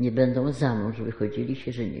 Nie będą za mąż wychodzili,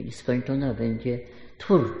 się żenili. Skończona będzie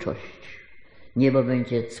twórczość. Niebo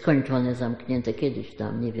będzie skończone, zamknięte kiedyś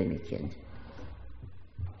tam, nie wiemy kiedy.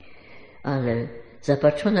 Ale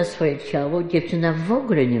zapatrzona w swoje ciało, dziewczyna w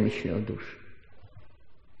ogóle nie myśli o duszy.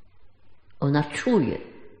 Ona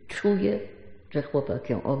czuje, że chłopak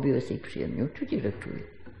ją objął, jest jej przyjemnie. Oczywiście, że czuje.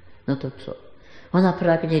 No to co? Ona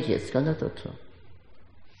pragnie dziecka, no to co?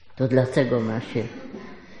 To dlatego ma się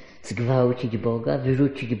zgwałcić Boga,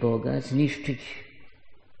 wyrzucić Boga, zniszczyć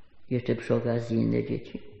jeszcze przy okazji inne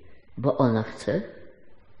dzieci, bo ona chce.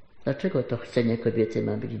 Dlaczego to chcenie kobiety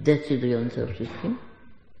ma być decydujące o wszystkim?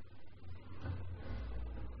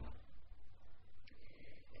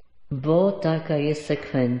 Bo taka jest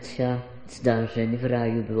sekwencja zdarzeń. W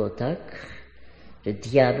raju było tak, że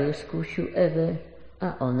diabeł skusił Ewę,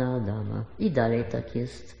 a ona Adama. I dalej tak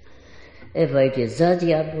jest. Ewa idzie za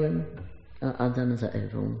diabłem, a Adam za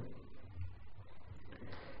Ewą.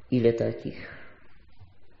 Ile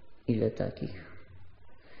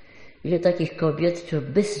takich kobiet, które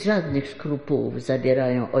bez żadnych skrupułów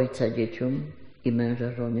zabierają ojca dzieciom i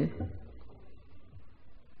męża żony?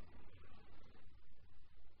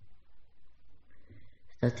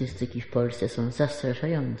 Statystyki w Polsce są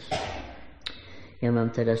zastraszające. Ja mam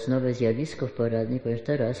teraz nowe zjawisko w poradni, ponieważ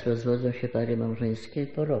teraz rozwodzą się pary małżeńskie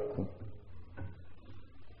po roku.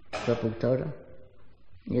 Po półtora.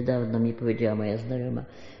 Niedawno mi powiedziała moja znajoma,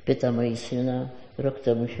 pyta mojej syna, rok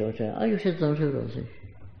temu się ożenił, a już się zdążył rozejść.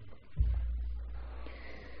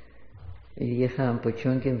 Jechałam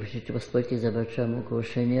pociągiem w Rzeczypospolitej, zobaczyłam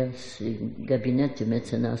ogłoszenia z gabinetu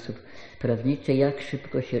mecenasów prawniczych,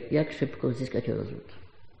 jak szybko uzyskać rozwód.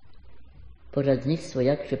 Poradnictwo,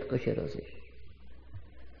 jak szybko się rozejść.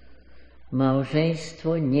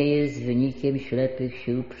 Małżeństwo nie jest wynikiem ślepych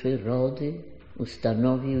sił przyrody,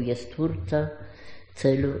 ustanowił je Stwórca w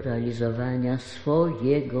celu realizowania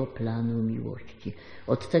swojego planu miłości.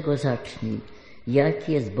 Od tego zacznij.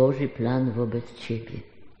 Jaki jest Boży plan wobec Ciebie?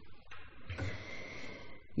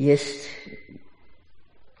 Jest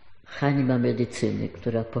hańba medycyny,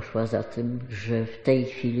 która poszła za tym, że w tej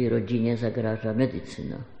chwili rodzinie zagraża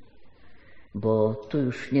medycyna. Bo tu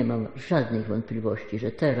już nie mam żadnych wątpliwości,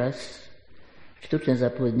 że teraz sztuczne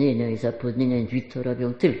zapłodnienia i zapłodnienia in vitro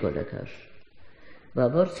robią tylko lekarze. Bo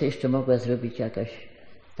aborcję jeszcze mogła zrobić jakaś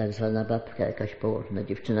tak zwana babka, jakaś położna.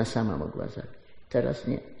 Dziewczyna sama mogła zabić. Teraz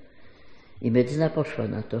nie. I medycyna poszła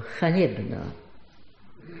na to. Haniebna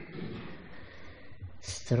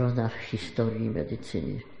strona w historii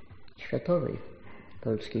medycyny światowej.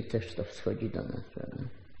 Polskiej też to wschodzi do nas. Prawda?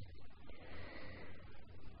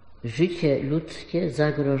 Życie ludzkie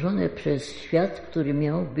zagrożone przez świat, który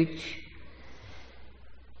miał być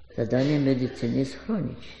zadaniem medycyny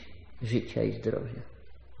schronić życia i zdrowia.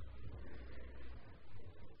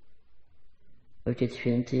 Ojciec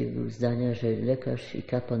Święty był zdania, że lekarz i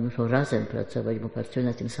kapłan muszą razem pracować, bo pracują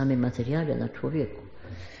na tym samym materiale, na człowieku.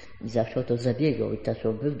 I zawsze o to zabiegał. I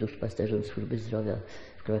Taszo był duszpasterzem służby zdrowia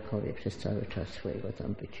w Krakowie przez cały czas swojego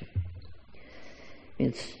tam bycia.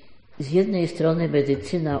 Więc z jednej strony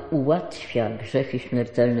medycyna ułatwia grzechy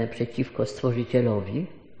śmiertelne przeciwko Stworzycielowi,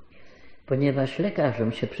 ponieważ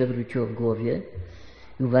lekarzom się przewróciło w głowie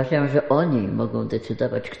i uważają, że oni mogą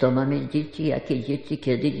decydować, kto ma mieć dzieci, jakie dzieci,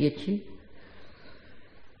 kiedy dzieci.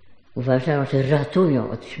 Uważają, że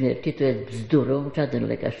ratują od śmierci. To jest bzdurą. Żaden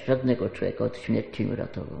lekarz, żadnego człowieka od śmierci nie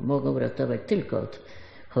uratował. Mogą ratować tylko od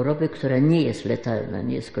choroby, która nie jest letalna,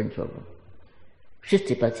 nie jest końcowa.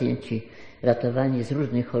 Wszyscy pacjenci ratowani z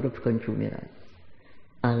różnych chorób w końcu umierają.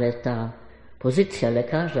 Ale ta pozycja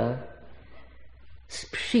lekarza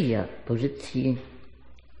sprzyja pozycji,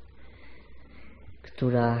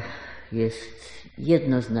 która jest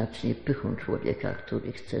jednoznacznie pychą człowieka,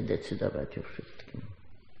 który chce decydować o wszystkim.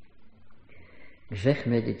 Grzech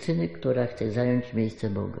medycyny, która chce zająć miejsce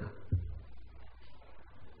Boga.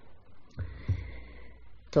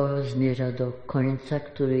 To zmierza do końca,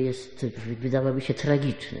 który jest, wydawałoby się,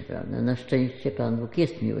 tragiczny, prawda? Na szczęście Pan Bóg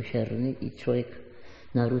jest miłosierny i człowiek,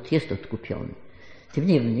 naród jest odkupiony. Tym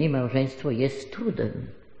niemniej małżeństwo jest trudem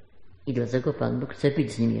i dlatego Pan Bóg chce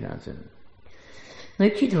być z nimi razem. No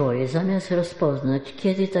i ci dwoje, zamiast rozpoznać,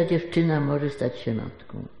 kiedy ta dziewczyna może stać się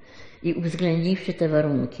matką i uwzględniwszy te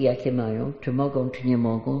warunki, jakie mają, czy mogą, czy nie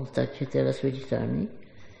mogą stać się teraz rodzicami,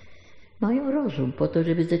 mają rozum po to,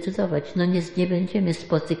 żeby zdecydować. No nie będziemy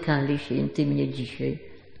spotykali się intymnie dzisiaj,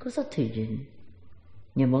 tylko za tydzień.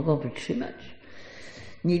 Nie mogą wytrzymać.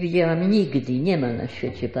 Nie widziałam nigdy, nie ma na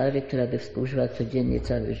świecie pary, która by współżyła codziennie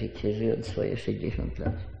całe życie, żyjąc swoje 60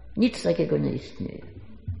 lat. Nic takiego nie istnieje.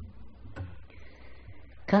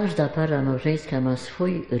 Każda para małżeńska ma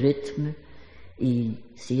swój rytm i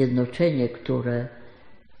zjednoczenie, które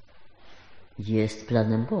jest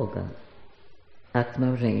planem Boga. Akt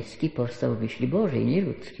małżeński powstał w myśli Bożej, nie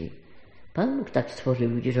ludzkiej. Pan Bóg tak stworzył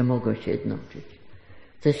ludzi, że mogą się jednoczyć.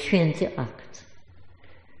 To jest święty akt.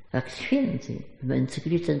 Akt święty. W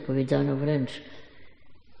encyklice powiedziano wręcz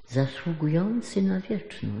zasługujący na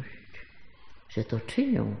wieczność. Że to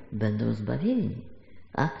czynią, będą zbawieni.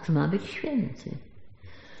 Akt ma być święty.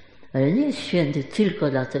 Ale nie jest święty tylko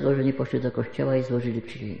dlatego, że nie poszli do kościoła i złożyli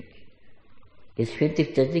przysięgi. Jest święty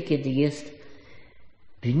wtedy, kiedy jest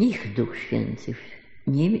w nich Duch Święty, w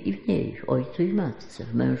nim i w niej, w ojcu i w matce,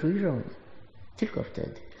 w mężu i żonie. Tylko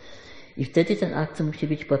wtedy. I wtedy ten akt musi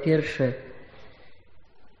być po pierwsze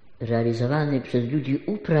realizowany przez ludzi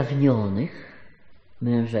uprawnionych,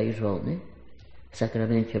 męża i żony, w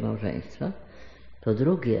sakramencie małżeństwa. Po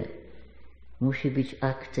drugie, musi być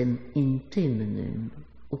aktem intymnym,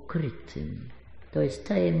 ukrytym. To jest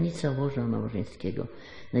tajemnica łoża małżeńskiego.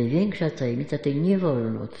 Największa tajemnica, tej nie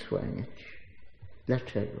wolno odsłaniać.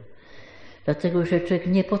 Dlaczego? Dlatego, że człowiek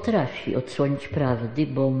nie potrafi odsłonić prawdy,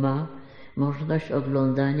 bo ma możliwość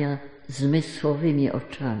oglądania zmysłowymi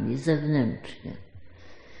oczami, zewnętrznie.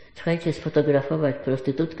 Słuchajcie, sfotografować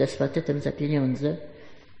prostytutkę z facetem za pieniądze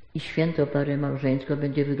i święto parę małżeńską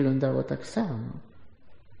będzie wyglądało tak samo.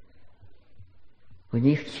 Bo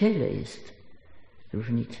nie w ciele jest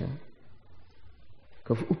różnica,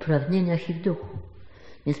 tylko w uprawnieniach i w duchu.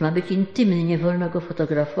 Więc ma być intymny, nie wolno go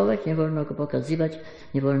fotografować, nie wolno go pokazywać,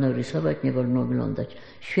 nie wolno rysować, nie wolno oglądać.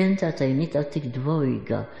 Święta tajemnica tych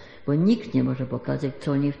dwojga, bo nikt nie może pokazać,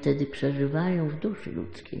 co oni wtedy przeżywają w duszy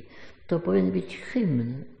ludzkiej. To powinien być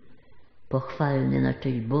hymn pochwalny na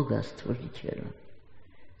cześć Boga Stworzyciela.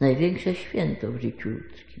 Największe święto w życiu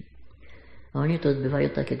ludzkim. A oni to odbywają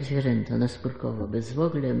tak jak zwierzęta, naskórkowo, bez w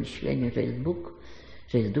ogóle myślenia, że jest Bóg,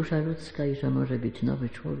 że jest dusza ludzka i że może być nowy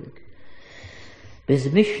człowiek.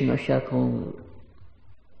 Bezmyślność, jaką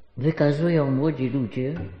wykazują młodzi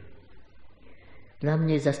ludzie, dla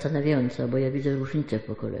mnie jest zastanawiająca, bo ja widzę różnicę w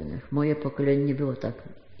pokoleniach. Moje pokolenie nie było tak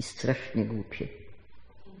i strasznie głupie.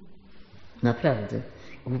 Naprawdę.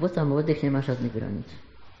 Głupota młodych nie ma żadnych granic.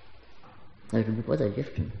 Ale głupota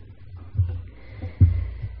dziewczyn.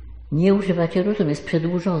 Nie używacie rozumu, jest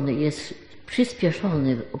przedłużony, jest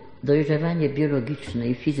przyspieszony dojrzewanie biologiczne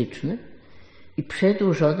i fizyczne i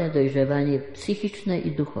przedłużone dojrzewanie psychiczne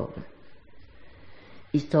i duchowe.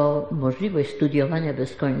 I to możliwość studiowania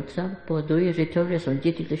bez końca powoduje, że ciągle są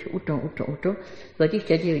dzieci, które się uczą.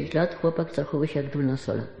 29 lat, chłopak zachowuje się jak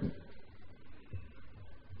 12-letni.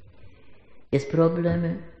 Jest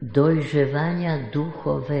problem dojrzewania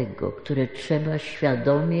duchowego, które trzeba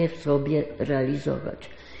świadomie w sobie realizować.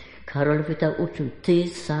 Karol Wojtyła uczył, ty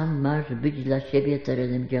sam masz być dla siebie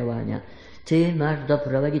terenem działania. Ty masz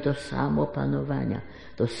doprowadzić do samopanowania,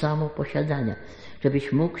 do samoposiadania.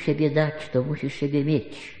 Żebyś mógł siebie dać, to musisz siebie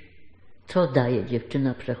mieć. Co daje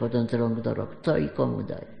dziewczyna przechodząc rąk do rąk? Co i komu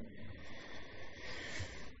daje?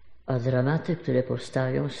 A dramaty, które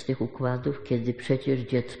powstają z tych układów, kiedy przecież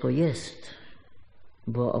dziecko jest,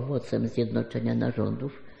 bo owocem zjednoczenia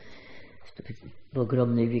narządów w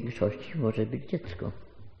ogromnej większości może być dziecko.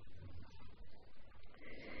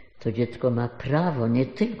 To dziecko ma prawo nie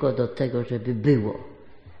tylko do tego, żeby było,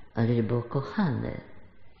 ale żeby było kochane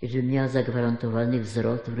i żeby miało zagwarantowany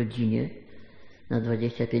wzrost w rodzinie na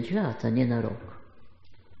 25 lat, a nie na rok.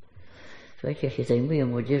 Słuchajcie, ja się zajmuję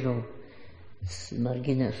młodzieżą z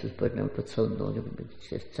marginesu, z poziom podsądu.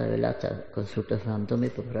 Przez całe lata konsultowałam domy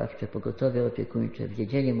poprawcze, pogotowie opiekuńcze,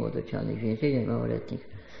 więzienie młodocianych, więzienie małoletnich.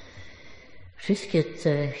 Wszystkie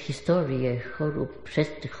te historie chorób,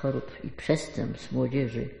 chorób i przestępstw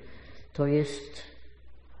młodzieży to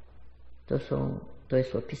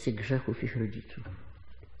jest opisy grzechów ich rodziców.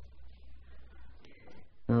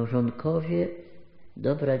 Małżonkowie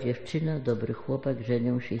Dobra dziewczyna, dobry chłopak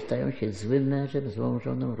żenią się i stają się złym mężem, złą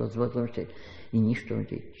żoną, rozwodzą się i niszczą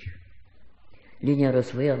dzieci. Linia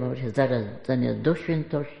rozwojowa może się zaraz do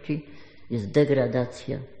świętości, jest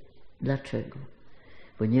degradacja. Dlaczego?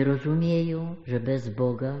 Bo nie rozumieją, że bez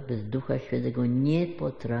Boga, bez Ducha Świętego nie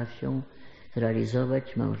potrafią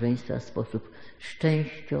zrealizować małżeństwa w sposób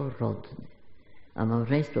szczęściorodny. A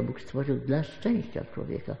małżeństwo Bóg stworzył dla szczęścia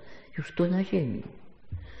człowieka, już tu na ziemi.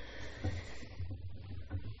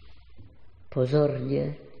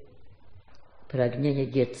 Pozornie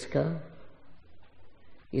pragnienie dziecka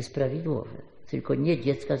jest prawidłowe, tylko nie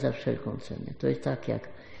dziecka za wszelką cenę. To jest tak jak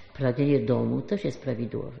pragnienie domu też jest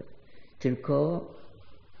prawidłowe, tylko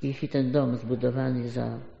jeśli ten dom zbudowany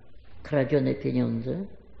za kradzione pieniądze,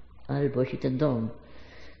 albo jeśli ten dom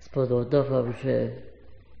spowodował, że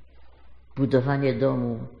budowanie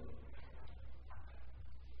domu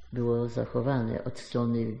było zachowane od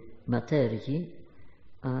strony materii,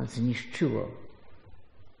 a zniszczyło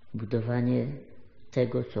budowanie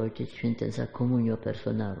tego, co Ojciec Święty za communio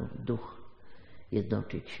personarum, duch,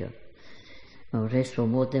 jednoczyć się. Małżeństwo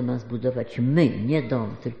młode ma zbudować my, nie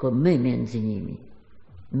dom, tylko my między nimi.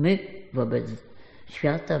 My wobec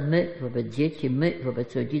świata, my wobec dzieci, my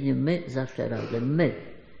wobec rodziny, my zawsze razem, my.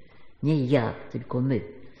 Nie ja, tylko my.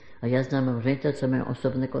 A ja znam małżeństwa, co mają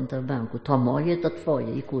osobne konta w banku. To moje, to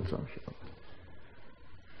twoje i kłócą się.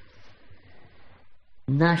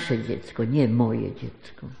 Nasze dziecko, nie moje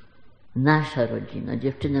dziecko. Nasza rodzina.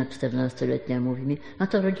 Dziewczyna 14-letnia mówi mi, no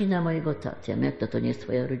to rodzina mojego taty. A jak to nie jest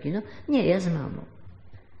twoja rodzina? Nie, ja z mamą.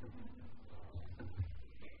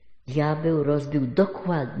 Diabeł rozbił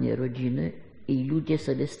dokładnie rodziny i ludzie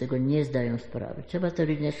sobie z tego nie zdają sprawy. Trzeba tę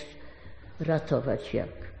rodzinę ratować jak?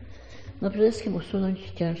 No przede wszystkim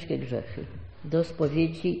usunąć ciężkie grzechy do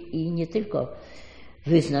spowiedzi i nie tylko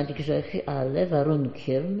wyznać grzechy, ale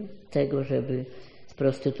warunkiem tego, żeby z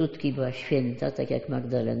prostytutki była święta, tak jak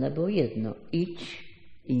Magdalena, było jedno. Idź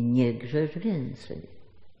i nie grzesz więcej.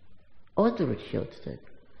 Odwróć się od tego.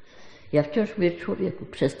 Ja wciąż mówię człowieku,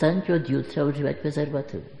 przestańcie od jutra używać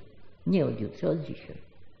prezerwatywy. Nie od jutra, od dzisiaj.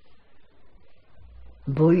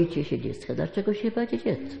 Boicie się dziecka. Dlaczego się bacie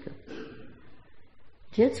dziecka?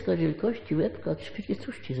 Dziecko wielkości łebka od szpiki,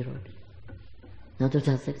 cóż ci zrobi? Na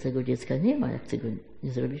dodatek tego dziecka nie ma, jak tego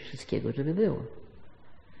nie zrobisz wszystkiego, żeby było.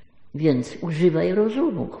 Więc używaj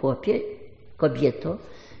rozumu, chłopie, kobieto,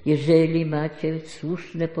 jeżeli macie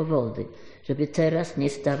słuszne powody, żeby teraz nie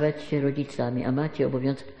stawać się rodzicami, a macie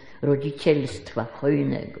obowiązek rodzicielstwa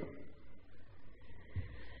hojnego.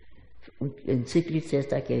 W encyklice jest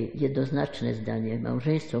takie jednoznaczne zdanie.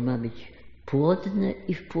 Małżeństwo ma być płodne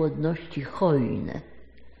i w płodności hojne.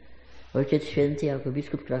 Ojciec Święty jako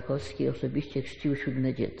biskup krakowski osobiście chrzcił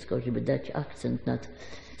 7. dziecko, żeby dać akcent nad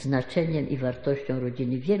znaczeniem i wartością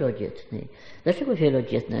rodziny wielodzietnej. Dlaczego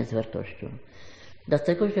wielodzietna jest wartością?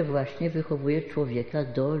 Dlatego, że właśnie wychowuje człowieka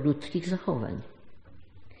do ludzkich zachowań.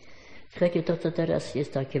 Słuchajcie, to co teraz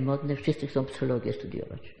jest takie modne, wszyscy chcą psychologię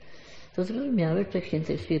studiować. To zrozumiałe, że się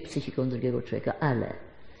interesuje psychiką drugiego człowieka, ale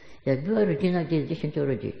jak była rodzina, gdzie jest 10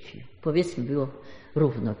 dzieci, powiedzmy było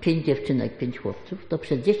równo 5 dziewczynek, 5 chłopców, to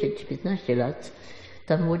przez 10 czy 15 lat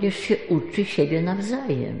ta młodzież się uczy siebie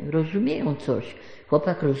nawzajem, rozumieją coś.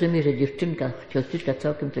 Chłopak rozumie, że dziewczynka, siostrzyczka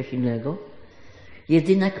całkiem coś innego,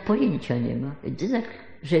 jedynak pojęcia nie ma, jedynak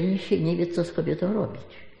żeni się i nie wie, co z kobietą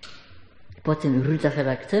robić. Potem różnica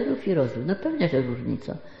charakterów i rozwój. No pewnie, że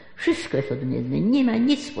różnica. Wszystko jest odmienne, nie ma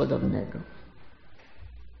nic podobnego.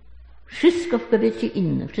 Wszystko w kobiecie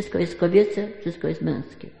inne, wszystko jest kobiece, wszystko jest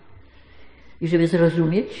męskie. I żeby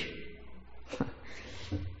zrozumieć,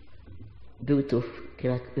 był tu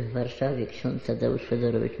w Warszawie ksiądz Tadeusz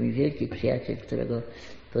Fedorowicz, mój wielki przyjaciel, którego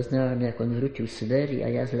poznałam, jak on wrócił z Syberii, a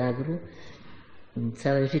ja z Lagru.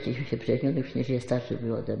 Całe życie się przyjaźnionych, już nie żyje, starszy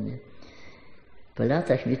był ode mnie. Po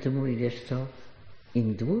latach mi to mówi, wiesz co,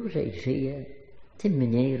 im dłużej żyję, tym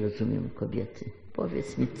mniej rozumiem kobiety.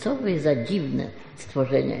 Powiedz mi, co wy za dziwne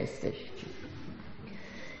stworzenia jesteście.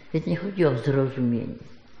 Więc nie chodzi o zrozumienie,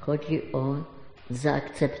 chodzi o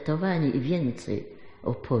zaakceptowanie i więcej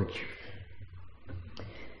o podziw.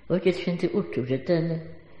 Ojciec Święty uczył, że ten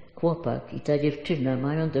chłopak i ta dziewczyna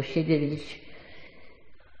mają do siebie mieć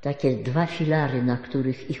takie 2 filary, na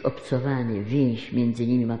których ich obcowanie, więź między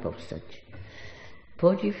nimi ma powstać.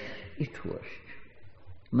 Podziw i czułość.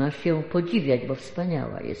 Masz ją podziwiać, bo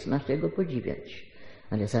wspaniała jest, masz ją podziwiać.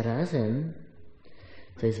 Ale zarazem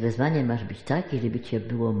to jest wezwanie, masz być taki, żeby cię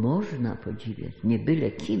było można podziwiać. Nie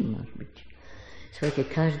byle kim masz być. Słuchajcie,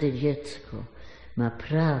 każde dziecko ma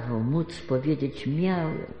prawo móc powiedzieć,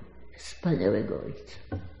 miałem wspaniałego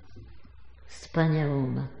ojca, wspaniałą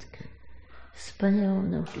matkę, Wspaniałą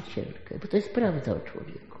nauczycielkę, bo to jest prawda o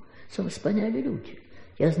człowieku. Są wspaniali ludzie.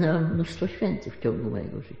 Ja znałam mnóstwo świętych w ciągu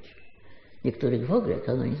mojego życia. Niektórych w ogóle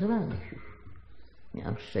kanonizowanych już.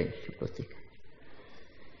 Miałam szczęście spotykać.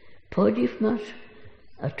 Podziw masz,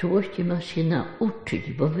 a czułości masz się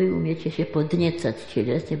nauczyć, bo wy umiecie się podniecać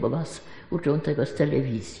cielesnie, bo was uczą tego z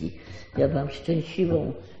telewizji. Ja byłam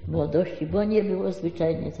szczęśliwą młodości, bo nie było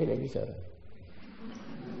zwyczajnie telewizora.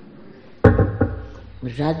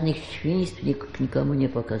 Żadnych świństw nikt nikomu nie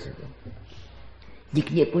pokazywał.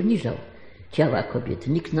 Nikt nie poniżał ciała kobiety,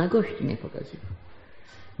 nikt nagości nie pokazywał.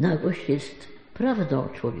 Nagość jest prawdą o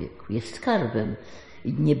człowieku, jest skarbem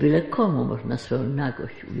i nie byle komu można swoją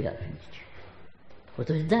nagość ujawnić. Bo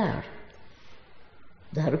to jest dar.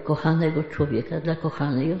 Dar kochanego człowieka dla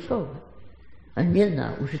kochanej osoby, a nie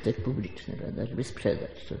na użytek publiczny, prawda, żeby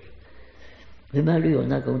sprzedać coś. Wymalują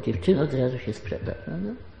nagą dziewczynę, od razu się sprzeda,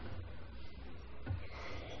 prawda?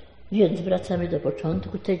 Więc wracamy do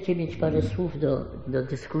początku. Chcecie mieć parę słów do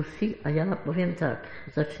dyskusji, a ja powiem tak.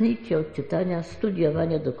 Zacznijcie od czytania,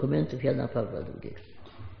 studiowania dokumentów Jana Pawła II.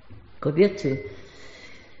 Kobiety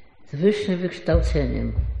z wyższym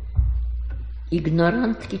wykształceniem,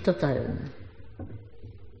 ignorantki totalne,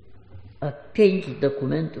 a 5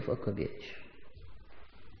 dokumentów o kobiecie.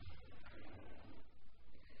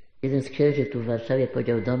 Jeden z księży tu w Warszawie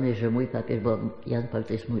powiedział do mnie, że mój papież, bo Jan Paweł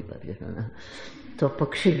to jest mój papież, to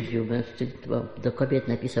pokrzywdził mężczyzn, bo do kobiet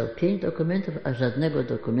napisał 5 dokumentów, a żadnego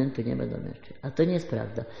dokumentu nie ma do mężczyzn. A to nie jest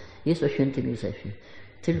prawda. Jest o świętym Józefie.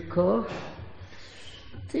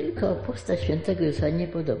 Tylko postać świętego Józefa nie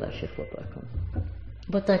podoba się chłopakom.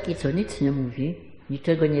 Bo taki, co nic nie mówi,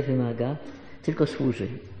 niczego nie wymaga, tylko służy.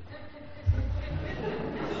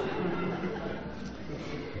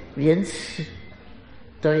 Więc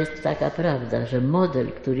to jest taka prawda, że model,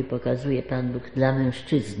 który pokazuje Pan Bóg dla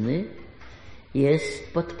mężczyzny,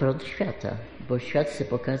 jest pod prąd świata, bo świat chce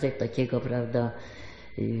pokazać takiego, prawda,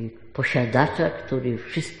 posiadacza, który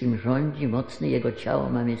wszystkim rządzi, mocny, jego ciało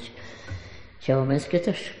ma mieć, ciało męskie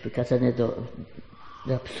też wykazane do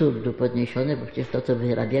absurdu podniesione, bo przecież to, co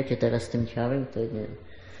wyrabiacie teraz z tym ciałem, to nie,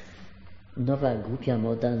 nowa, głupia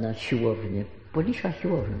moda na siłownię. Polisza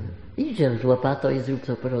siłownię. Idzie z łopatą i zrób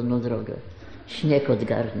to porządną drogę. Śnieg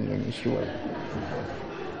odgarnie, a nie siłownię.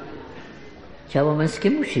 Ciało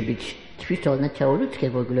męskie musi być ćwiczone, ciało ludzkie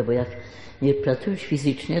w ogóle, bo jak nie pracujesz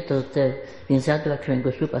fizycznie, to te więzadła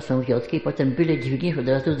kręgosłupa są wiotkie i potem byle dźwigniesz, od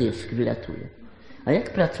razu dysk wylatuje. A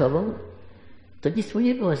jak pracował, to nic mu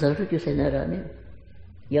nie było, zarzucił sobie na ramię.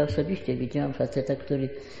 Ja osobiście widziałam faceta, który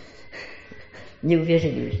nie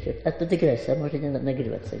uwierzyliście. A to dygresja, może nie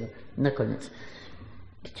nagrywać tego. Na koniec.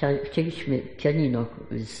 Chcieliśmy pianino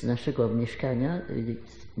z naszego mieszkania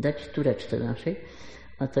dać córeczce naszej,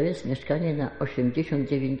 a to jest mieszkanie na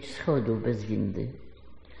 89 schodów bez windy.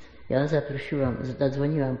 Ja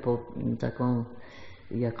zadzwoniłam po taką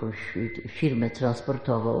jakąś firmę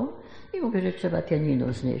transportową i mówię, że trzeba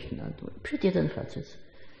pianino znieść na dół. Przyszedł jeden facet.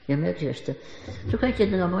 Ja mówię, jak jeszcze. Słuchajcie,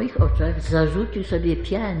 na moich oczach zarzucił sobie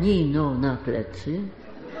pianino na plecy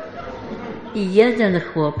i jeden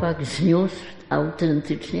chłopak zniósł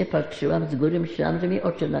autentycznie, patrzyłam z góry, myślałam, że mi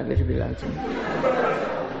oczy nagle wylazły.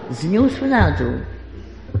 Zniósł na dół.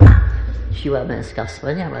 Siła męska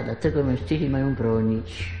wspaniała, dlatego mężczyźni mają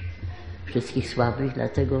bronić wszystkich słabych,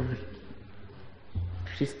 dlatego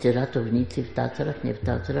wszyscy ratownicy w Tatrach, nie w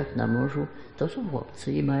Tatrach, na morzu, to są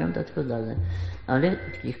chłopcy i mają dlatego dane, ale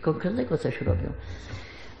ich konkretnego coś robią.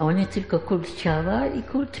 A oni tylko kult ciała i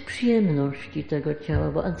kult przyjemności tego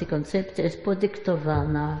ciała, bo antykoncepcja jest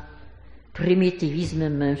podyktowana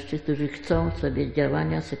prymitywizmem mężczyzn, którzy chcą sobie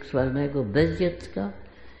działania seksualnego bez dziecka.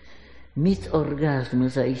 Mit orgazmu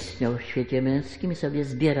zaistniał w świecie męskim i sobie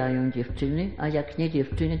zbierają dziewczyny, a jak nie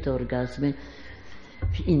dziewczyny, to orgazmy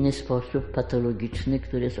w inny sposób patologiczny,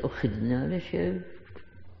 który jest ohydny, ale się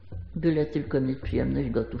byle tylko mieć przyjemność,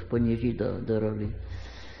 gotów ponieść do roli.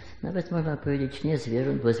 Nawet można powiedzieć nie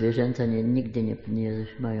zwierząt, bo zwierzęta nigdy nie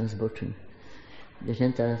mają zboczeń.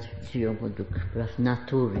 Zwierzęta żyją według praw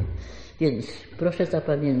natury. Więc proszę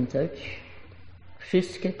zapamiętać,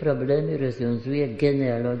 wszystkie problemy rozwiązuje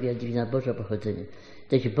genealogia Divina, Boże pochodzenie.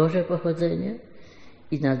 To jest Boże pochodzenie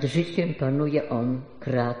i nad życiem panuje On,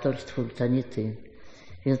 Kreator, Stwórca, nie Ty.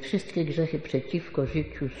 Więc wszystkie grzechy przeciwko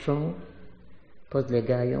życiu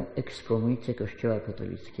podlegają ekskomunice Kościoła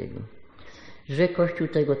katolickiego. Że Kościół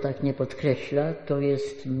tego tak nie podkreśla, to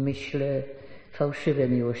jest, myślę, fałszywe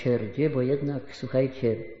miłosierdzie, bo jednak,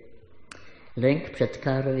 słuchajcie, lęk przed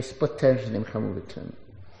karą jest potężnym hamulcem.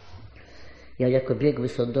 Ja jako biegły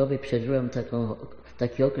sądowy przeżyłem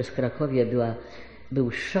taki okres w Krakowie,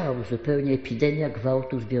 był szał, zupełnie epidemia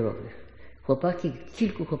gwałtów zbiorowych.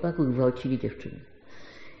 Kilku chłopaków gwałcili dziewczyny.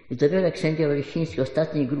 I dopiero jak sędzia Oleksiński w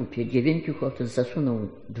ostatniej grupie 9 chłopców zasunął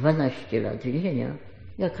 12 lat więzienia,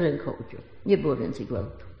 jak ręką uciął. Nie było więcej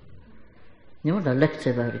gwałtu. Nie można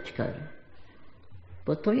lekceważyć kary,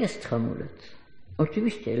 bo to jest hamulec.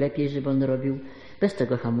 Oczywiście lepiej, żeby on robił bez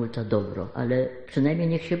tego hamulca dobro, ale przynajmniej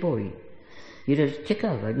niech się boi. I rzecz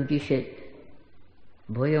ciekawa, ludzie się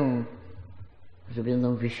boją, że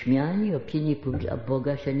będą wyśmiani, opinii publicznej, a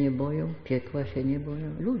Boga się nie boją, piekła się nie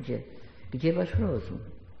boją. Ludzie, gdzie wasz rozum?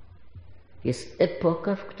 Jest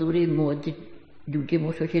epoka, w której młodzi ludzie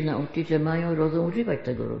muszą się nauczyć, że mają rozum, używać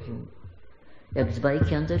tego rozumu. Jak z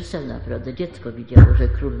bajki Andersena, prawda? Dziecko widziało, że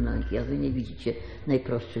król nagi, a wy nie widzicie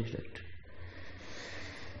najprostszych rzeczy.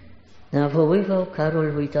 Nawoływał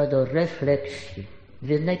Karol Wojtyła do refleksji.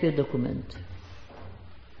 Więc najpierw dokumenty,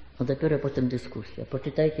 a dopiero potem dyskusja.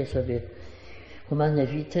 Poczytajcie sobie Humane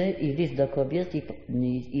Vitae i list do kobiet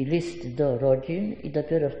i list do rodzin i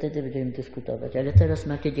dopiero wtedy będziemy dyskutować. Ale teraz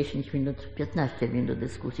macie 10 minut, 15 minut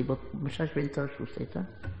dyskusji, bo msza święta o 6, tak?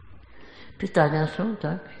 Pytania są,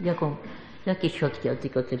 tak? Jakie środki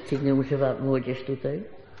antykoncepcyjne używa młodzież tutaj?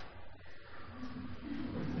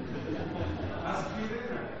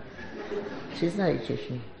 Przyznajcie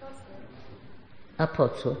się. A po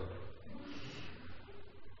co?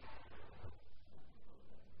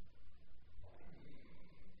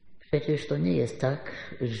 Przecież to nie jest tak,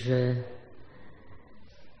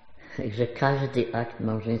 że każdy akt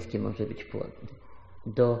małżeński może być płodny.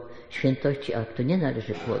 Do świętości aktu nie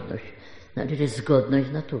należy płodność, należy zgodność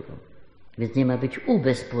z naturą. Więc nie ma być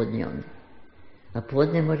ubezpłodniony. A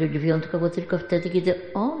płodny może być wyjątkowo tylko wtedy,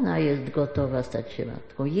 kiedy ona jest gotowa stać się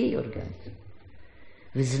matką. Jej organizm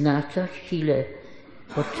wyznacza chwilę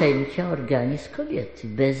poczęcia organizm kobiety.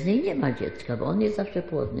 Bez niej nie ma dziecka, bo on jest zawsze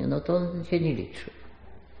płodny, no to on się nie liczy.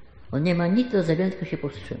 On nie ma nic do zrobienia, tylko się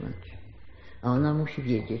powstrzymać. A ona musi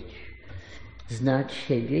wiedzieć, znać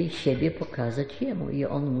siebie i siebie pokazać jemu. I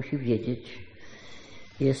on musi wiedzieć.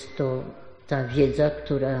 Jest to ta wiedza,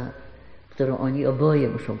 którą oni oboje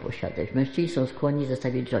muszą posiadać. Mężczyźni są skłonni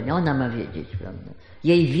zostawić żonie. Ona ma wiedzieć, prawda?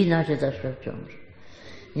 Jej wina, że zaszła w ciąży.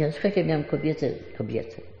 Ja słuchajcie, miałam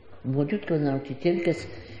kobietę, młodziutką nauczycielkę,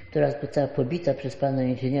 która została pobita przez pana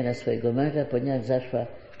inżyniera swojego męża, ponieważ zaszła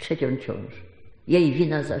w 3. ciążę. Jej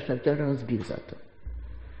wina, zaszła w ciążę, on zbił za to.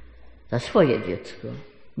 Za swoje dziecko.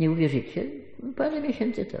 Nie uwierzycie? Parę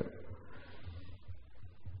miesięcy temu.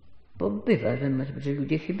 Bo bywa, że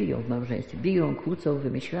ludzie się biją w małżeństwie. Biją, kłócą,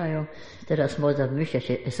 wymyślają. Teraz moda wymyśla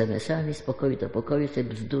się SMS-ami, z pokoju do pokoju, sobie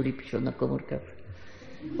bzdury piszą na komórkach.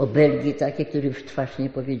 Obelgi takie, które w twarz nie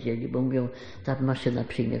powiedzieli, bo mówią, ta maszyna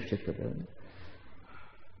przyjmie wszystko, prawda?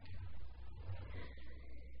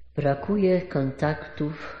 Brakuje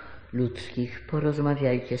kontaktów ludzkich.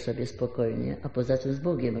 Porozmawiajcie sobie spokojnie, a poza tym z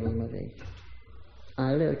Bogiem rozmawiajcie.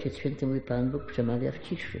 Ale Ojciec Święty mówi, Pan Bóg przemawia w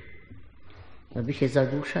ciszy. A wy się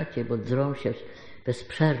zagłuszacie, bo drą się bez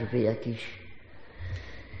przerwy jakieś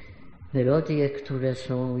melodie, które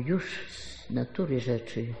są już z natury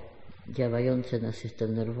rzeczy działające na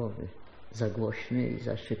system nerwowy. Za głośne i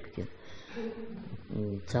za szybkie.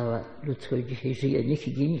 Cała ludzkość dzisiaj żyje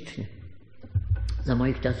niehigienicznie. Za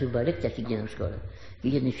moich czasów była lekcja higieny w szkole.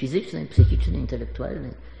 Higieny fizycznej, psychicznej,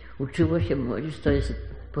 intelektualnej. Uczyło się młodzież, co jest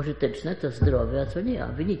pożyteczne, to zdrowe, a co nie, a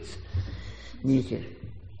wy nic. Nie wiecie.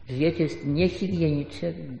 Żyjecie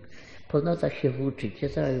niehigienicznie, po nocach się włóczycie,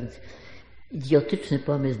 cały idiotyczny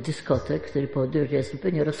pomysł dyskotek, który powoduje, że jest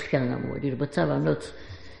zupełnie rozchwiana młodzież, bo cała noc,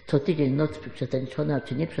 co tydzień noc przetańczona,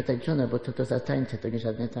 czy nie przetańczona, bo co to za tańce, to nie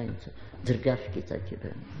żadne tańce. Drgawki takie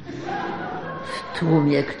w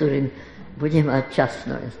tłumie, którym, bo nie ma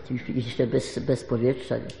ciasno, jest jeszcze bez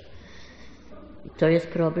powietrza. To jest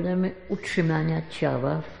problem utrzymania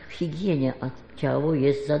ciała w higienie, a ciało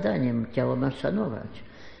jest zadaniem, ciało ma szanować.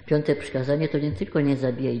 5. przykazanie to nie tylko nie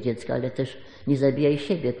zabijaj dziecka, ale też nie zabijaj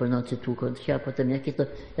siebie po nocy tłukąc się, a potem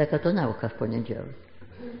jaka to nauka w poniedziałek.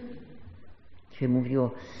 Się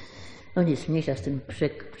mówiło, no nic, mniejsza z tym,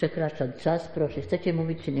 przekracza czas, proszę, chcecie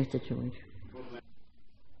mówić czy nie chcecie mówić?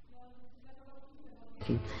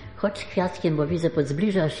 Chodź z kwiatkiem, bo widzę,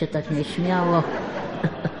 zbliżasz się tak nieśmiało.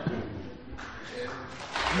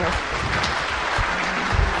 No.